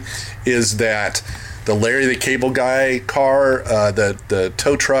movie is that the Larry the Cable Guy car, the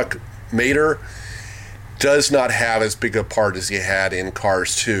tow truck Mater, does not have as big a part as he had in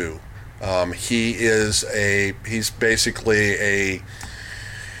Cars 2. He's basically a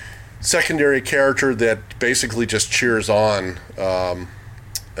secondary character that basically just cheers on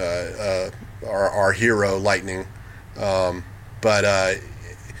our hero Lightning. But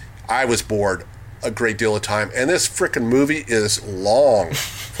I was bored a great deal of time, and this frickin' movie is long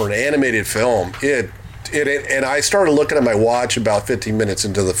for an animated film. And I started looking at my watch about 15 minutes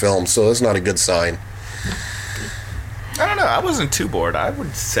into the film, so that's not a good sign. I don't know. I wasn't too bored. I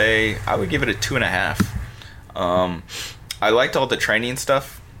would say I would give it a 2.5. I liked all the training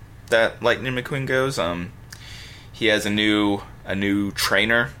stuff that Lightning McQueen goes. He has a new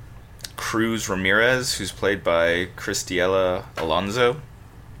trainer, Cruz Ramirez, who's played by Cristiela Alonso.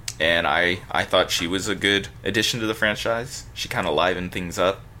 And I thought she was a good addition to the franchise. She kind of livened things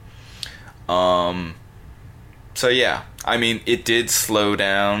up. So yeah, I mean, it did slow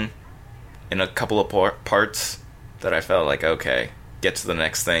down in a couple of parts that I felt like, okay, get to the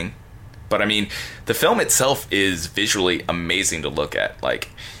next thing. But I mean, the film itself is visually amazing to look at. Like,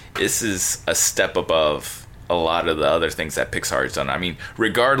 this is a step above a lot of the other things that Pixar has done. I mean,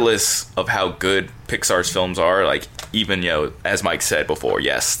 regardless of how good Pixar's films are, like, even, as Mike said before,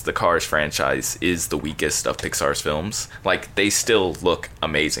 yes, the Cars franchise is the weakest of Pixar's films. Like, they still look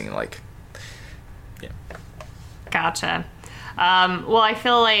amazing. Like, yeah. Gotcha. Well, I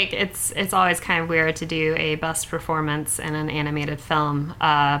feel like it's always kind of weird to do a best performance in an animated film,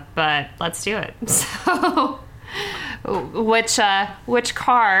 but let's do it. So, which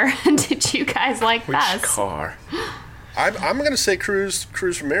car did you guys like best? Which car? I'm going to say Cruz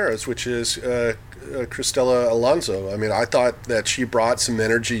Ramirez, which is Cristela Alonso. I mean, I thought that she brought some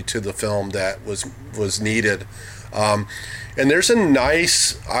energy to the film that was needed. And there's a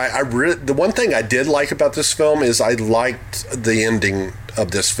nice. The one thing I did like about this film is I liked the ending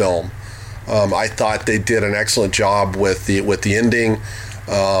of this film. I thought they did an excellent job with the ending.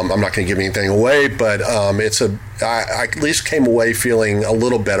 I'm not going to give anything away, but I at least came away feeling a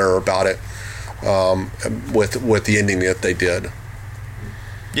little better about it with the ending that they did.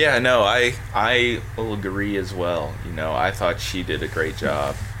 Yeah, no, I will agree as well. I thought she did a great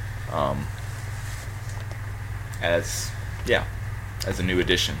job as a new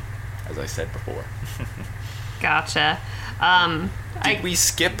addition, as I said before. Gotcha. Did we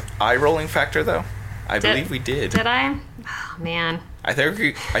skip eye rolling factor though? I believe we did. Did I? Oh, man. I think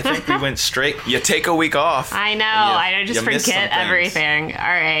we went straight. You take a week off. I know. I just forget everything. All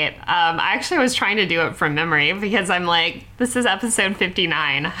right. I actually was trying to do it from memory because I'm like, this is episode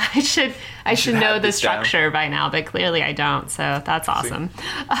 59. I should know the structure by now, but clearly I don't. So that's awesome.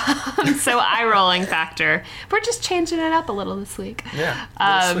 So eye rolling factor. We're just changing it up a little this week. Yeah.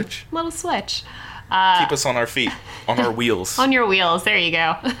 Little switch. Keep us on our feet, on our wheels. On your wheels, there you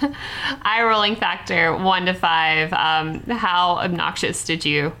go. Eye rolling factor 1 to 5. How obnoxious did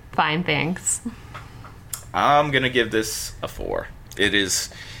you find things? I'm gonna give this a 4. It is.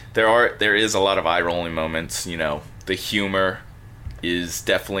 There is a lot of eye rolling moments. The humor is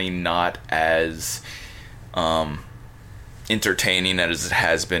definitely not as entertaining as it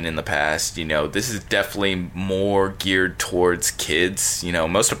has been in the past. This is definitely more geared towards kids.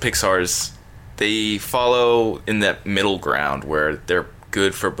 Most of Pixar's, they follow in that middle ground where they're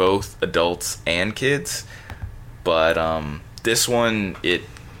good for both adults and kids, but this one, it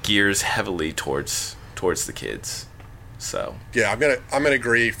gears heavily towards the kids. So yeah, I'm gonna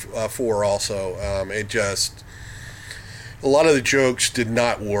agree 4 also. It just, a lot of the jokes did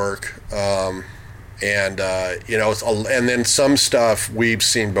not work, and then some stuff we've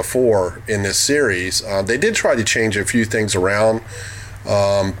seen before in this series. They did try to change a few things around.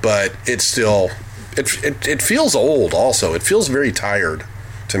 But it's still, it feels old also. It feels very tired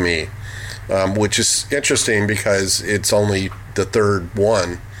to me, which is interesting because it's only the third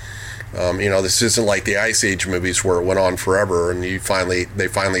one. This isn't like the Ice Age movies where it went on forever and they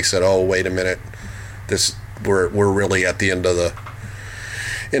finally said, oh, wait a minute, we're really at the end of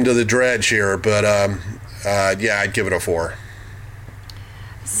into the dredge here, but yeah, I'd give it a 4.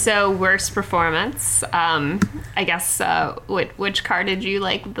 So, worst performance. I guess, which car did you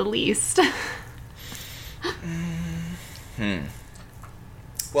like the least?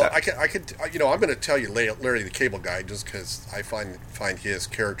 Well, I could, I'm going to tell you Larry the Cable Guy just because I find his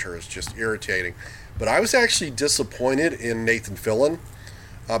character is just irritating. But I was actually disappointed in Nathan Fillion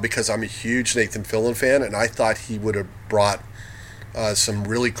because I'm a huge Nathan Fillion fan, and I thought he would have brought some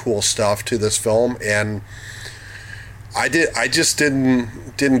really cool stuff to this film, and I just didn't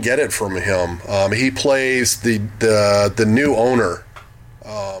get it from him. He plays the new owner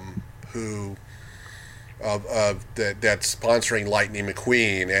who. That's sponsoring Lightning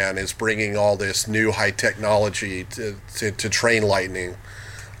McQueen and is bringing all this new high technology to train Lightning,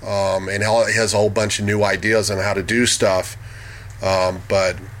 and he has a whole bunch of new ideas on how to do stuff,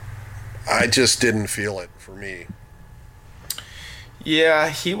 but I just didn't feel it for me. Yeah,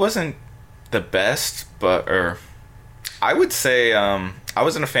 he wasn't the best, but I would say I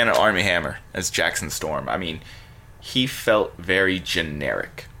wasn't a fan of Armie Hammer as Jackson Storm. I mean, he felt very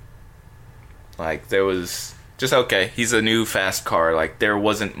generic. Like, there was just, okay, he's a new fast car. Like, there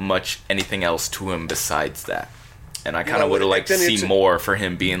wasn't much anything else to him besides that. And I kind of would have liked to see more for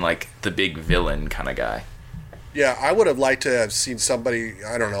him being, like, the big villain kind of guy. Yeah, I would have liked to have seen somebody,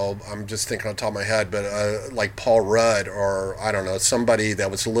 I don't know, I'm just thinking on top of my head, but like Paul Rudd, or, I don't know, somebody that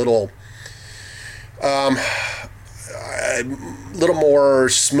was a little more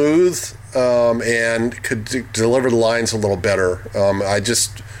smooth and could deliver the lines a little better.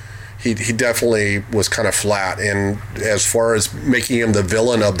 He definitely was kind of flat, and as far as making him the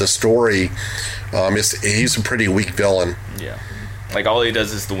villain of the story, he's a pretty weak villain. Yeah, like all he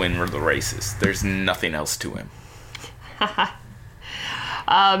does is to win the races. There's nothing else to him.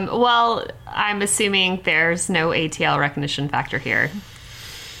 Well, I'm assuming there's no ATL recognition factor here.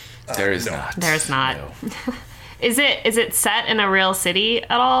 There is no. not. There's not. No. Is it set in a real city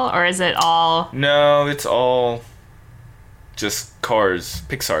at all, or is it all? No, it's all just cars,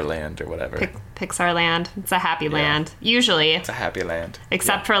 Pixar land or whatever. Pixar land. It's a happy land. Usually. It's a happy land.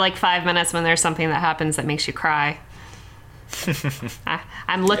 Except for like 5 minutes when there's something that happens that makes you cry.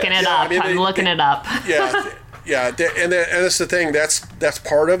 I'm looking it up. I'm looking it up. Yeah. Yeah, and that's the thing. That's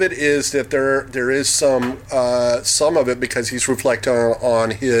part of it, is that there is some of it because he's reflecting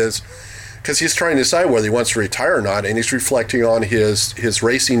on his, because he's trying to decide whether he wants to retire or not, and he's reflecting on his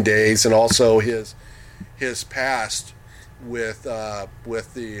racing days and also his past with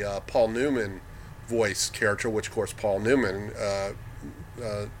the Paul Newman voice character, which of course Paul Newman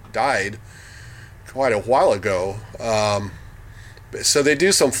died quite a while ago. So they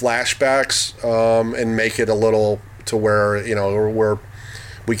do some flashbacks and make it a little to where where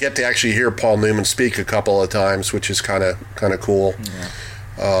we get to actually hear Paul Newman speak a couple of times, which is kind of cool.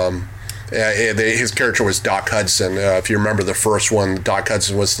 Yeah. His character was Doc Hudson. If you remember the first one, Doc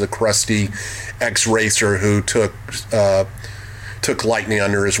Hudson was the crusty ex-racer who took Lightning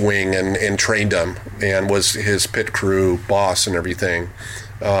under his wing and trained him and was his pit crew boss and everything.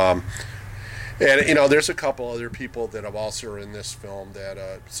 And there's a couple other people that have also in this film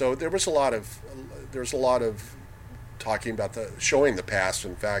that so there was a lot of talking about showing the past.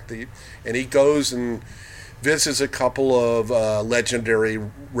 In fact, and he goes and visits a couple of legendary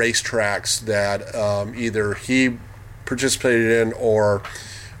racetracks that either he participated in or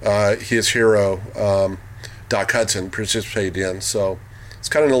his hero Doc Hudson participated in. So it's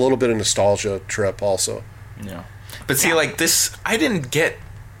kind of a little bit of nostalgia trip also. Yeah, but see, like this, I didn't get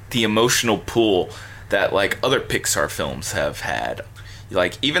the emotional pull that like other Pixar films have had.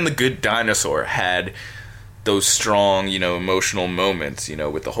 Like even The Good Dinosaur had those strong, emotional moments,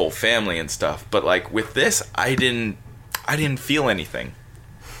 with the whole family and stuff. But like with this, I didn't feel anything,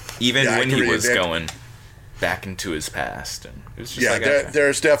 even when he was going back into his past. And it was just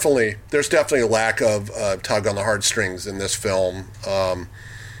there's definitely a lack of tug on the heartstrings in this film, and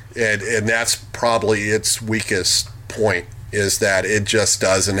that's probably its weakest point, is that it just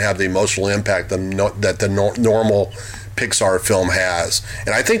doesn't have the emotional impact that the normal Pixar film has.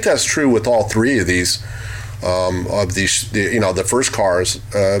 And I think that's true with all three of these. The first Cars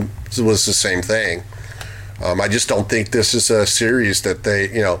was the same thing. I just don't think this is a series that they,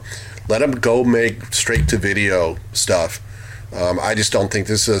 let them go make straight to video stuff. I just don't think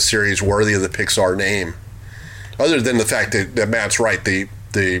this is a series worthy of the Pixar name. Other than the fact that Matt's right, the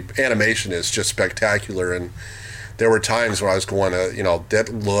animation is just spectacular, and there were times when I was going, that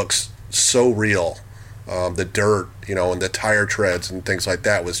looks so real. The dirt, and the tire treads and things like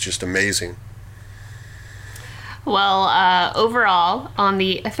that was just amazing. Well, overall, on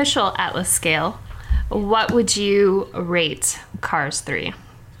the official Atlas scale, what would you rate Cars 3?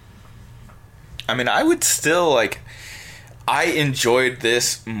 I mean, I would still, like, I enjoyed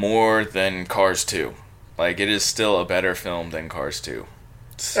this more than Cars 2. Like, it is still a better film than Cars 2.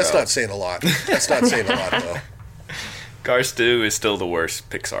 So. That's not saying a lot. That's not saying a lot, though. Cars 2 is still the worst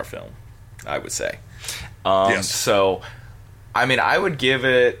Pixar film, I would say. Yes. So, I mean, I would give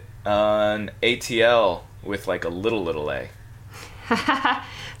it an ATL with, like, a little A.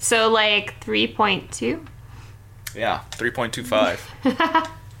 So, like, 3.2? Yeah, 3.25.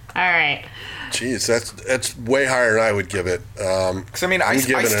 All right. Jeez, that's way higher than I would give it. Because, I mean, I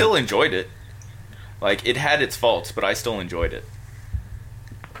still enjoyed it. Like, it had its faults, but I still enjoyed it.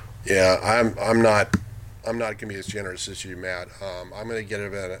 Yeah, I'm not going to be as generous as you, Matt. I'm going to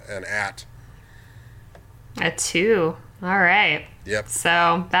give it an at. A 2. All right. Yep.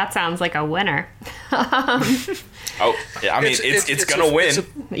 So that sounds like a winner. Oh, yeah, I mean, it's going to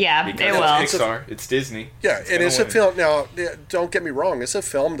win. Yeah, it Because will. it's Pixar. It's Disney. Yeah, and it's a film. Now, don't get me wrong. It's a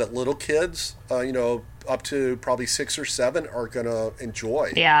film that little kids, up to probably 6 or 7, are going to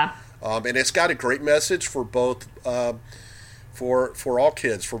enjoy. Yeah. And it's got a great message for both, for all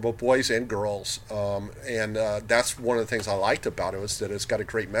kids, for both boys and girls. And that's one of the things I liked about it, was that it's got a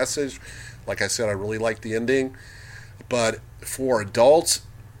great message. Like I said, I really liked the ending. But for adults,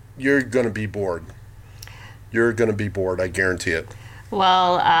 you're going to be bored. You're going to be bored, I guarantee it.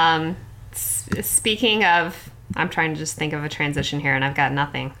 Well, speaking of, I'm trying to just think of a transition here, and I've got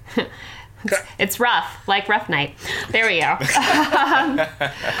nothing. It's rough, like Rough Night. There we go.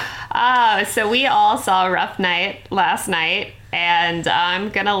 So we all saw Rough Night last night, and I'm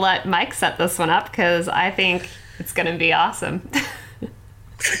going to let Mike set this one up because I think it's going to be awesome.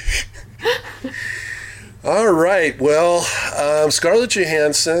 All right. Well, Scarlett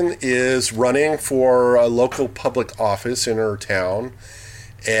Johansson is running for a local public office in her town,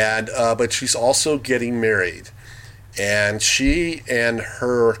 and but she's also getting married. And she and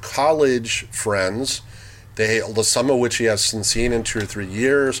her college friends, some of which she hasn't seen in 2 or 3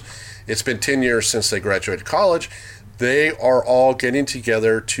 years, it's been 10 years since they graduated college, they are all getting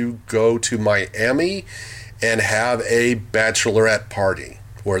together to go to Miami and have a bachelorette party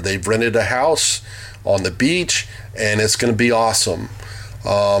where they've rented a house on the beach, and it's going to be awesome.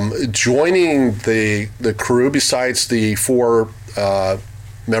 Joining the crew, besides the 4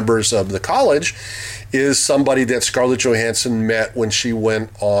 members of the college, is somebody that Scarlett Johansson met when she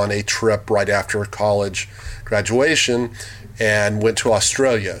went on a trip right after college graduation and went to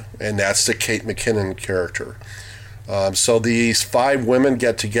Australia, and that's the Kate McKinnon character. So these 5 women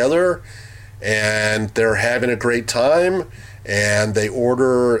get together, and they're having a great time, and they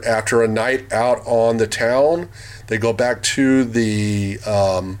order, after a night out on the town, they go back to the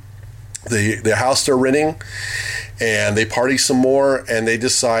house they're renting, and they party some more, and they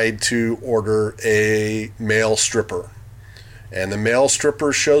decide to order a male stripper. And the male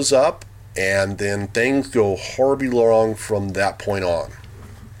stripper shows up, and then things go horribly wrong from that point on.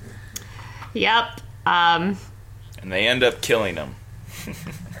 Yep. And they end up killing him.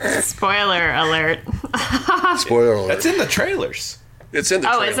 Spoiler alert. Spoiler alert. That's in the trailers. It's in the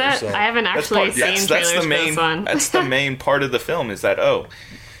Oh, trailer. is it? So. I haven't actually seen trailers for this one. That's the main part of the film, is that,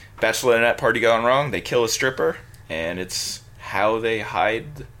 bachelorette party gone wrong, they kill a stripper, and it's how they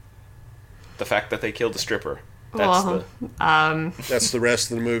hide the fact that they killed the stripper. That's the rest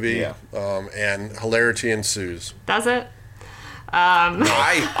of the movie, Yeah. And hilarity ensues. Does it?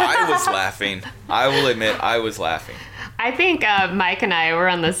 I was laughing. I will admit, I was laughing. I think Mike and I were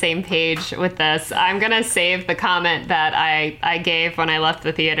on the same page with this. I'm going to save the comment that I gave when I left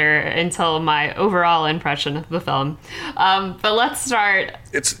the theater until my overall impression of the film. But let's start.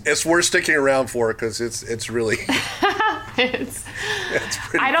 It's worth sticking around for, because it's really It's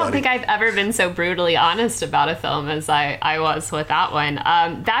pretty I don't funny. think I've ever been so brutally honest about a film as I was with that one.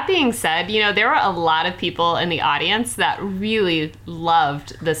 That being said, there were a lot of people in the audience that really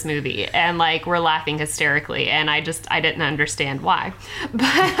loved this movie and were laughing hysterically, and I didn't understand why.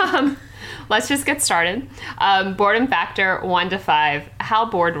 But let's just get started. Boredom factor 1 to 5. How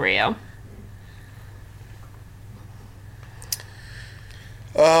bored were you?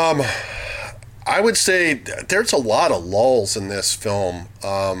 I would say there's a lot of lulls in this film.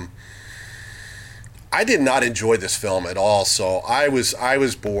 I did not enjoy this film at all, so I was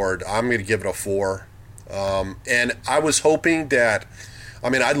bored. I'm going to give it a 4. And I was hoping that,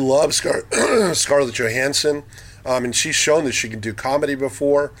 I love Scarlett Johansson, and she's shown that she can do comedy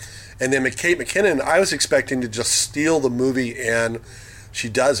before. And then Kate McKinnon, I was expecting to just steal the movie, and she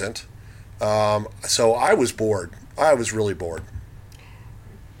doesn't. So I was bored. I was really bored.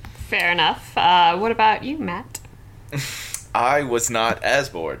 Fair enough. What about you, Matt? I was not as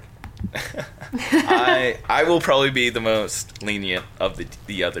bored. I will probably be the most lenient of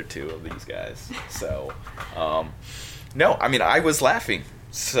the other two of these guys. So, no, I mean, I was laughing.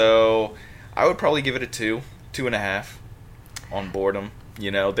 So, I would probably give it a 2.5 on boredom.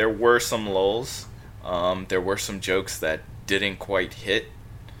 You know, there were some lulls. There were some jokes that didn't quite hit.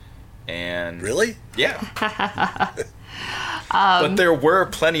 And Really? yeah. But there were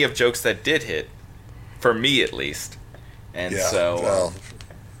plenty of jokes that did hit, for me at least. And Yeah. so, Well,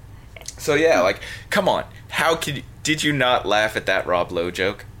 so yeah, like, come on, did you not laugh at that Rob Lowe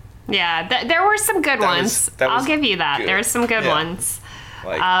joke? Yeah, there were some good ones. that I'll was give you that. good. There were some good Yeah. ones.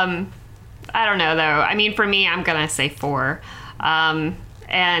 Like, I don't know though. I mean, for me, I'm gonna say 4. And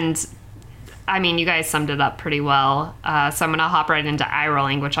I mean, you guys summed it up pretty well. So I'm gonna hop right into eye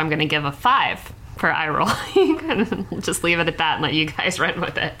rolling, which I'm gonna give a 5 for eye rolling, and we'll just leave it at that and let you guys run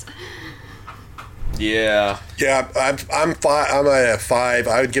with it. yeah. yeah, I'm at a 5.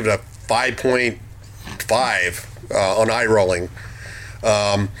 I would give it a 5.5 on eye rolling.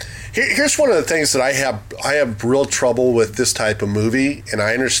 Here's one of the things that I have real trouble with this type of movie, and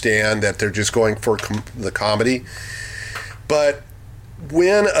I understand that they're just going for the comedy, but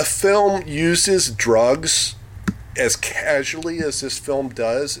when a film uses drugs as casually as this film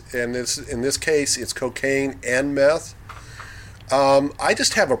does, and in this case it's cocaine and meth, I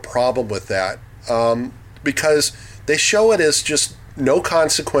just have a problem with that, because they show it as just no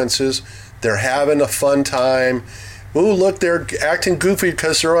consequences. They're having a fun time. Ooh, look, they're acting goofy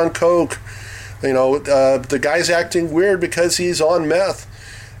because they're on coke. You know, the guy's acting weird because he's on meth.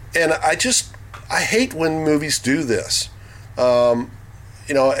 And I hate when movies do this.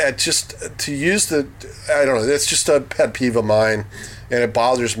 You know, to use I don't know, it's just a pet peeve of mine. And it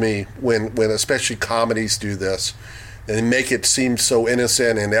bothers me when especially comedies do this. And they make it seem so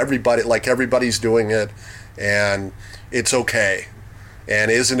innocent and everybody's doing it. And it's okay.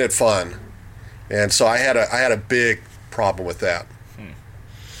 And isn't it fun? And so I had a big problem with that.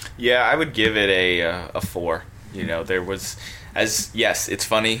 Yeah, I would give it a 4. You know, there was, yes, it's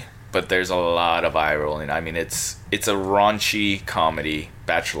funny, but there's a lot of eye rolling. I mean, it's a raunchy comedy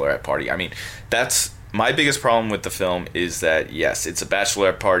bachelorette party. I mean, that's my biggest problem with the film is that, yes, it's a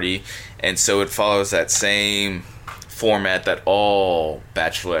bachelorette party, and so it follows that same format that all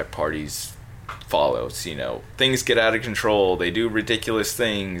bachelorette parties follows. You know, things get out of control, they do ridiculous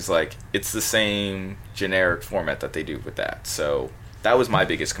things, like it's the same generic format that they do with that. So that was my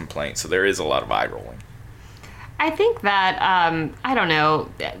biggest complaint. So there is a lot of eye rolling. I think that, I don't know,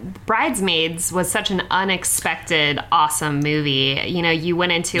 Bridesmaids was such an unexpected, awesome movie. You know, you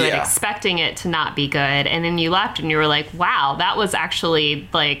went into it expecting it to not be good, and then you left and you were like, wow, that was actually,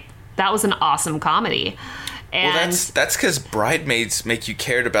 like, that was an awesome comedy. And well, that's because Bridesmaids make you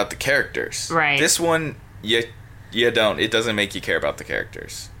cared about the characters. Right. This one, you don't. It doesn't make you care about the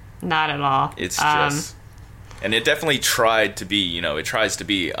characters. Not at all. It's just... And it definitely tried to be, you know, it tries to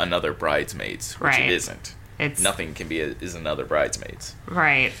be another Bridesmaids, which Right. it isn't. Nothing can be is another Bridesmaids.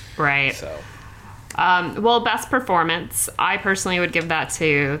 Right. So... well, best performance, I personally would give that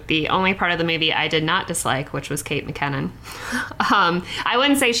to the only part of the movie I did not dislike, which was Kate McKinnon. I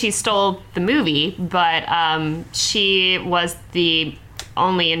wouldn't say she stole the movie, but she was the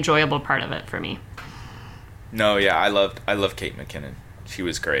only enjoyable part of it for me. No, yeah, I love Kate McKinnon. She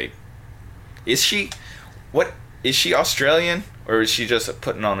was great. Is she Australian, or is she just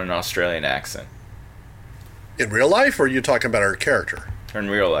putting on an Australian accent? In real life, or are you talking about her character? In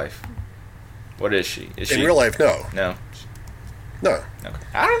real life. What is she? In real life, no. No. No. Okay.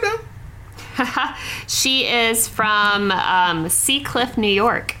 I don't know. She is from Seacliff, New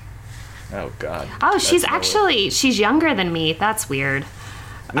York. Oh, God. Oh, she's younger than me. That's weird.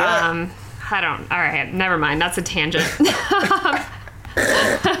 Yeah. I don't. All right, never mind. That's a tangent.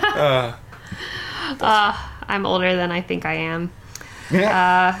 I'm older than I think I am.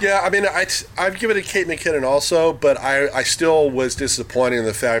 Yeah, I mean, I've given it to Kate McKinnon also, but I still was disappointed in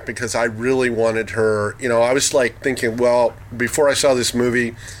the fact because I really wanted her. You know, I was like thinking, well, before I saw this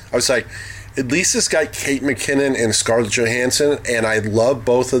movie, I was like, at least it's got Kate McKinnon and Scarlett Johansson, and I love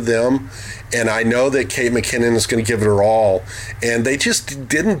both of them, and I know that Kate McKinnon is going to give it her all, and they just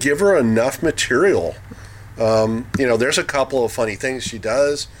didn't give her enough material. You know, there's a couple of funny things she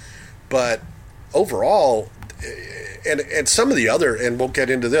does, but overall, and some of the other, and we'll get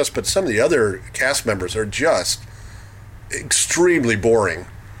into this, but some of the other cast members are just extremely boring.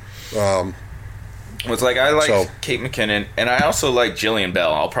 It's like, I like Kate McKinnon, and I also like Jillian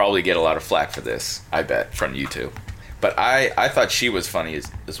Bell. I'll probably get a lot of flack for this, I bet, from you two. But I thought she was funny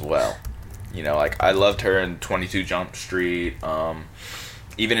as well. You know, like, I loved her in 22 Jump Street.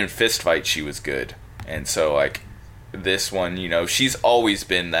 Even in Fist Fight, she was good. And so, like, this one, you know, she's always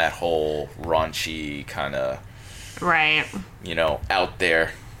been that whole raunchy kind of, Right. you know, out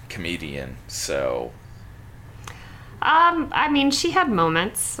there comedian. So I mean, she had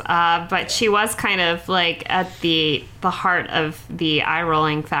moments, but she was kind of like at the heart of the eye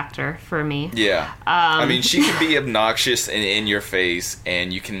rolling factor for me. yeah, I mean, she can be obnoxious and in your face,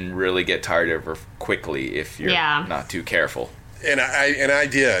 and you can really get tired of her quickly if you're not too careful. And I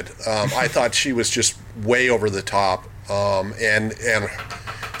did. I thought she was just way over the top, and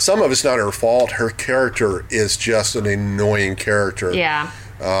some of it's not her fault. Her character is just an annoying character. Yeah.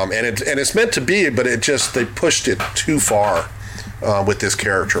 And it's meant to be, but they pushed it too far with this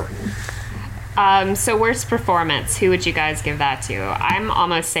character. So worst performance, who would you guys give that to? I'm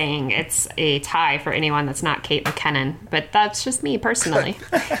almost saying it's a tie for anyone that's not Kate McKinnon, but that's just me personally.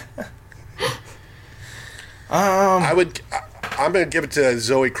 I'm going to give it to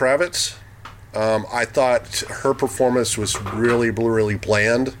Zoe Kravitz. I thought her performance was really, really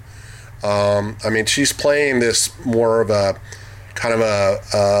bland. I mean, she's playing this more of a kind of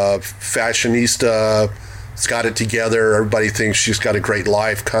a fashionista, it's got it together, everybody thinks she's got a great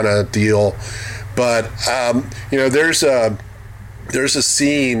life kind of deal. But, you know, there's a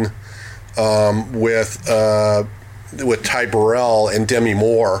scene with Ty Burrell and Demi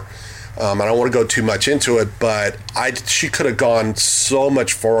Moore. I don't want to go too much into it, but she could have gone so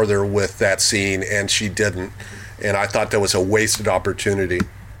much farther with that scene, and she didn't. And I thought that was a wasted opportunity.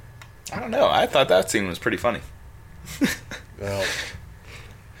 I don't know. I thought that scene was pretty funny. Well,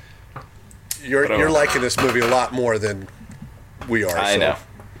 you're liking this movie a lot more than we are. I know.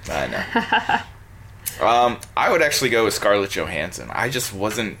 I would actually go with Scarlett Johansson. I just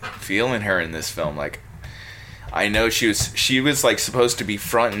wasn't feeling her in this film. Like, I know she was like supposed to be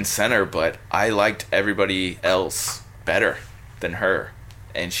front and center, but I liked everybody else better than her,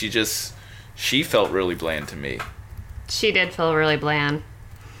 and she felt really bland to me. She did feel really bland.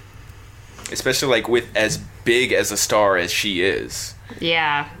 Especially like with as big as a star as she is.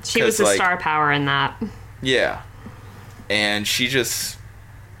 Yeah, she was the star power in that. Yeah. And she just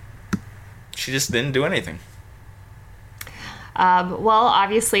didn't do anything. Well,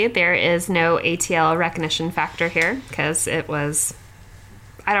 obviously there is no ATL recognition factor here because it was,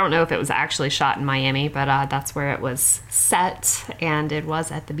 I don't know if it was actually shot in Miami, but that's where it was set, and it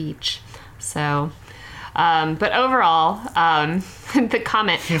was at the beach. So, but overall, the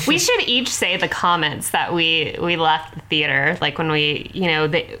comment, we should each say the comments that we left the theater. Like when we, you know,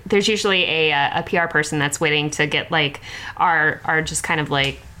 there's usually a PR person that's waiting to get like our just kind of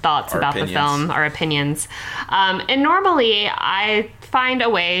like thoughts about the film, our opinions. And normally I find a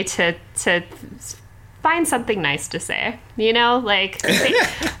way to find something nice to say, you know, like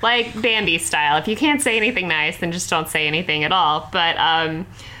Bambi style. If you can't say anything nice, then just don't say anything at all. But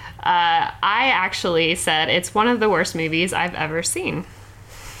I actually said it's one of the worst movies I've ever seen.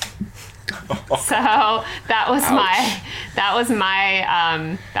 So that was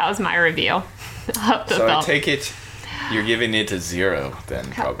my review of the film. I take it you're giving it a 0 then,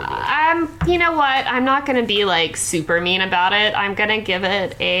 probably. You know what? I'm not going to be like super mean about it. I'm going to give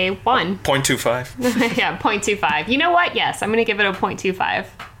it a 1. 0.25. Yeah, 0.25. You know what? Yes, I'm going to give it a 0.25.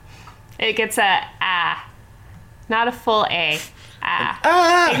 It gets a not a full A.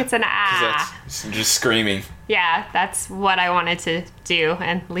 I think it's an That's just screaming. Yeah, that's what I wanted to do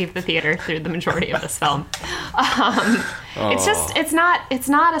and leave the theater through the majority of this film. It's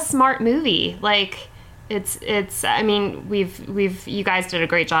not a smart movie. Like it's I mean, you guys did a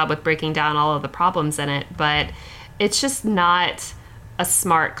great job with breaking down all of the problems in it, but it's just not a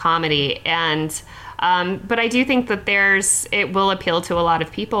smart comedy. And but I do think that it will appeal to a lot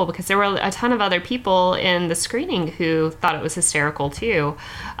of people because there were a ton of other people in the screening who thought it was hysterical too.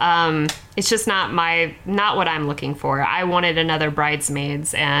 It's just not what I'm looking for. I wanted another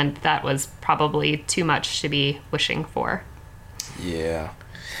Bridesmaids, and that was probably too much to be wishing for. Yeah.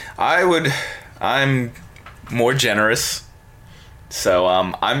 I'm more generous. So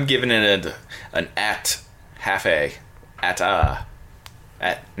I'm giving it an half A.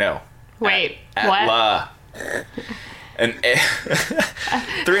 Wait, at what? La. An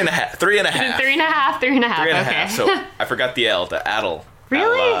 3.5. 3.5. Okay. So I forgot the L, the Adel.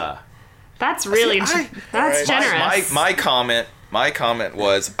 Really? That's really that's generous. My comment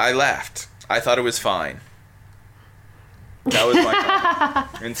was I laughed. I thought it was fine. That was my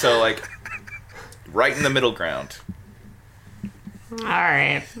comment. And so like right in the middle ground. All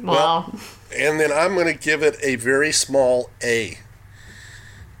right. Well, and then I'm going to give it a very small A.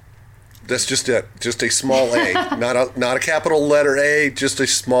 That's just it. Just a small A. not a capital letter A, just a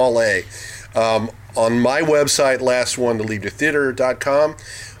small A. On my website, lastone-to-leave-the-theater.com,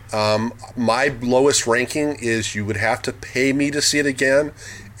 My lowest ranking is you would have to pay me to see it again,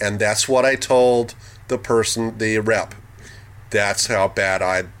 and that's what I told the rep. That's how bad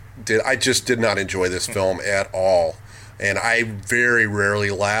I did. I just did not enjoy this film at all, and I very rarely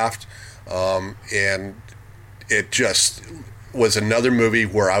laughed, and it just was another movie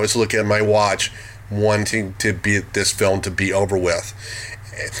where I was looking at my watch wanting this film to be over with.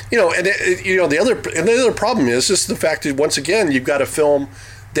 The other problem is just the fact that, once again, you've got a film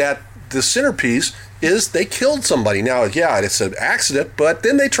that the centerpiece is they killed somebody. Now, yeah, it's an accident, but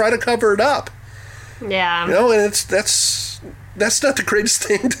then they try to cover it up. Yeah. And that's not the greatest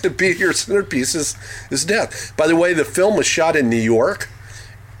thing to be your centerpiece is death. By the way, the film was shot in New York,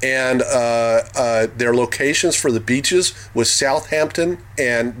 and their locations for the beaches was Southampton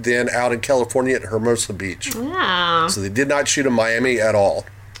and then out in California at Hermosa Beach. Yeah. So they did not shoot in Miami at all.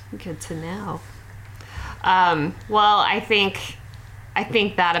 Good to know. Well, I think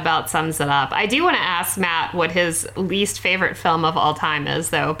that about sums it up. I do want to ask Matt what his least favorite film of all time is,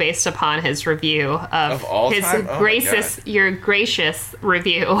 though, based upon his review of all his time? your gracious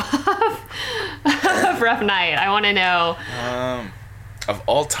review of Rough Night. I want to know. Of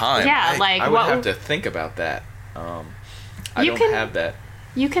all time? Yeah, I would have to think about that. I don't have that.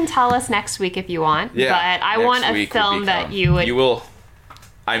 You can tell us next week if you want. Yeah, but I want a film that you would. You will.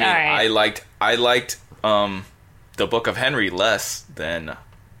 I mean, right. I liked The Book of Henry less than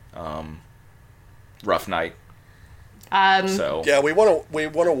Rough Night. So yeah, we want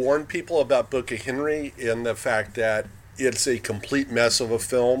to warn people about Book of Henry in the fact that it's a complete mess of a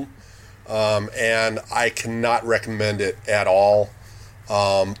film, and I cannot recommend it at all.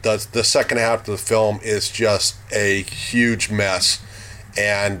 The second half of the film is just a huge mess,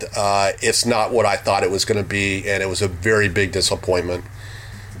 and it's not what I thought it was going to be, and it was a very big disappointment.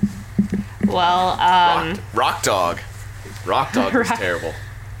 Well, Rock Dog was terrible.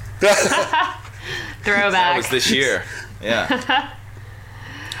 Throwback. That was this year. Yeah.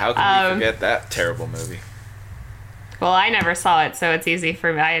 How can we forget that terrible movie? Well, I never saw it, so it's easy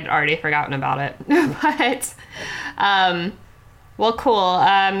for me. I had already forgotten about it. But, well, cool.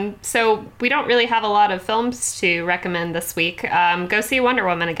 So we don't really have a lot of films to recommend this week. Go see Wonder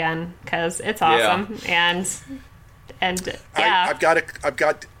Woman again, because it's awesome. Yeah. And yeah.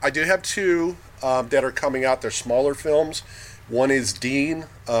 I do have two that are coming out. They're smaller films. One is Dean.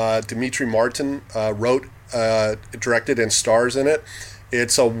 Dimitri Martin wrote, directed, and stars in it.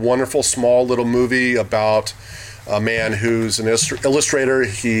 It's a wonderful small little movie about a man who's an illustrator.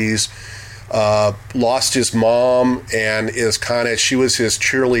 He's lost his mom and she was his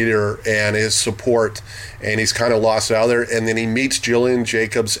cheerleader and his support, and he's kind of lost out there. And then he meets Jillian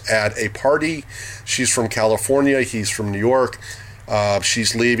Jacobs at a party. She's from California. He's from New York.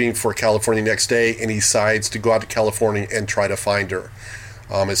 She's leaving for California next day, and he decides to go out to California and try to find her.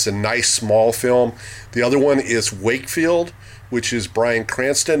 It's a nice small film. The other one is Wakefield, which is Bryan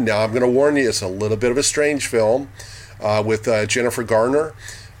Cranston. Now, I'm going to warn you, it's a little bit of a strange film with Jennifer Garner.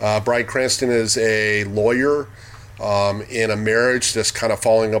 Bryan Cranston is a lawyer in a marriage that's kind of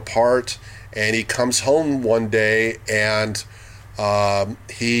falling apart, and he comes home one day, and the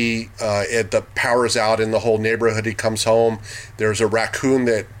power's out in the whole neighborhood. He comes home. There's a raccoon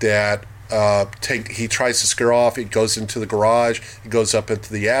that he tries to scare off. He goes into the garage. He goes up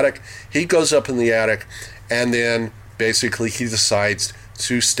into the attic. He goes up in the attic, and then basically he decides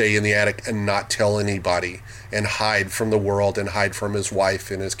to stay in the attic and not tell anybody and hide from the world and hide from his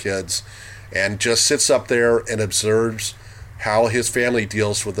wife and his kids, and just sits up there and observes how his family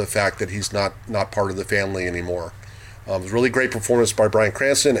deals with the fact that he's not part of the family anymore. It was a really great performance by Bryan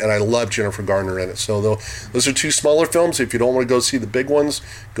Cranston, and I love Jennifer Garner in it. So those are two smaller films. If you don't want to go see the big ones,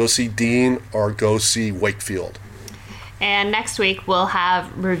 go see Dean or go see Wakefield. And next week, we'll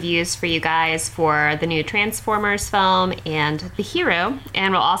have reviews for you guys for the new Transformers film and The Hero.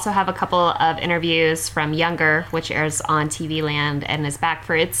 And we'll also have a couple of interviews from Younger, which airs on TV Land and is back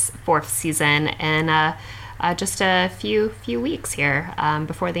for its 4th season in just a few weeks here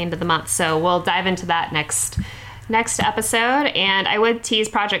before the end of the month. So we'll dive into that next episode. And I would tease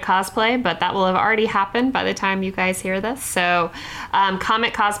Project Cosplay, but that will have already happened by the time you guys hear this. So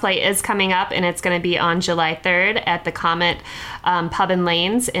Comet Cosplay is coming up, and it's going to be on July 3rd at the Comet Pub and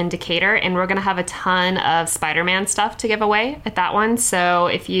Lanes in Decatur, and we're going to have a ton of Spider-Man stuff to give away at that one. So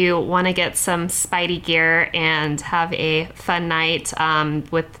if you want to get some Spidey gear and have a fun night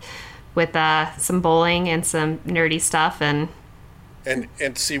with some bowling and some nerdy stuff and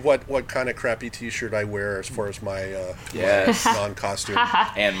see what kind of crappy T-shirt I wear as far as my yes. my non-costume.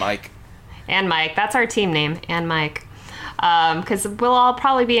 And Mike, that's our team name, and Mike, because we'll all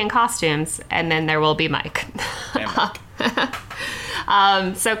probably be in costumes, and then there will be Mike. And Mike.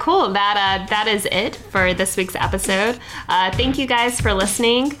 So cool. That is it for this week's episode. Thank you guys for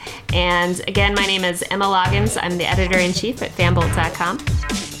listening. And again, my name is Emma Loggins. I'm the editor-in-chief at fanbolt.com.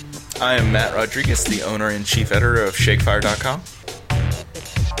 I am Matt Rodriguez, the owner-and-chief editor of Shakefire.com.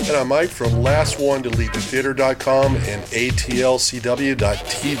 And I'm Mike from Last One to Lead the Theater.com and ATLCW.tv.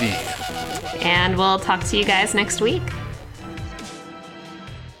 And we'll talk to you guys next week.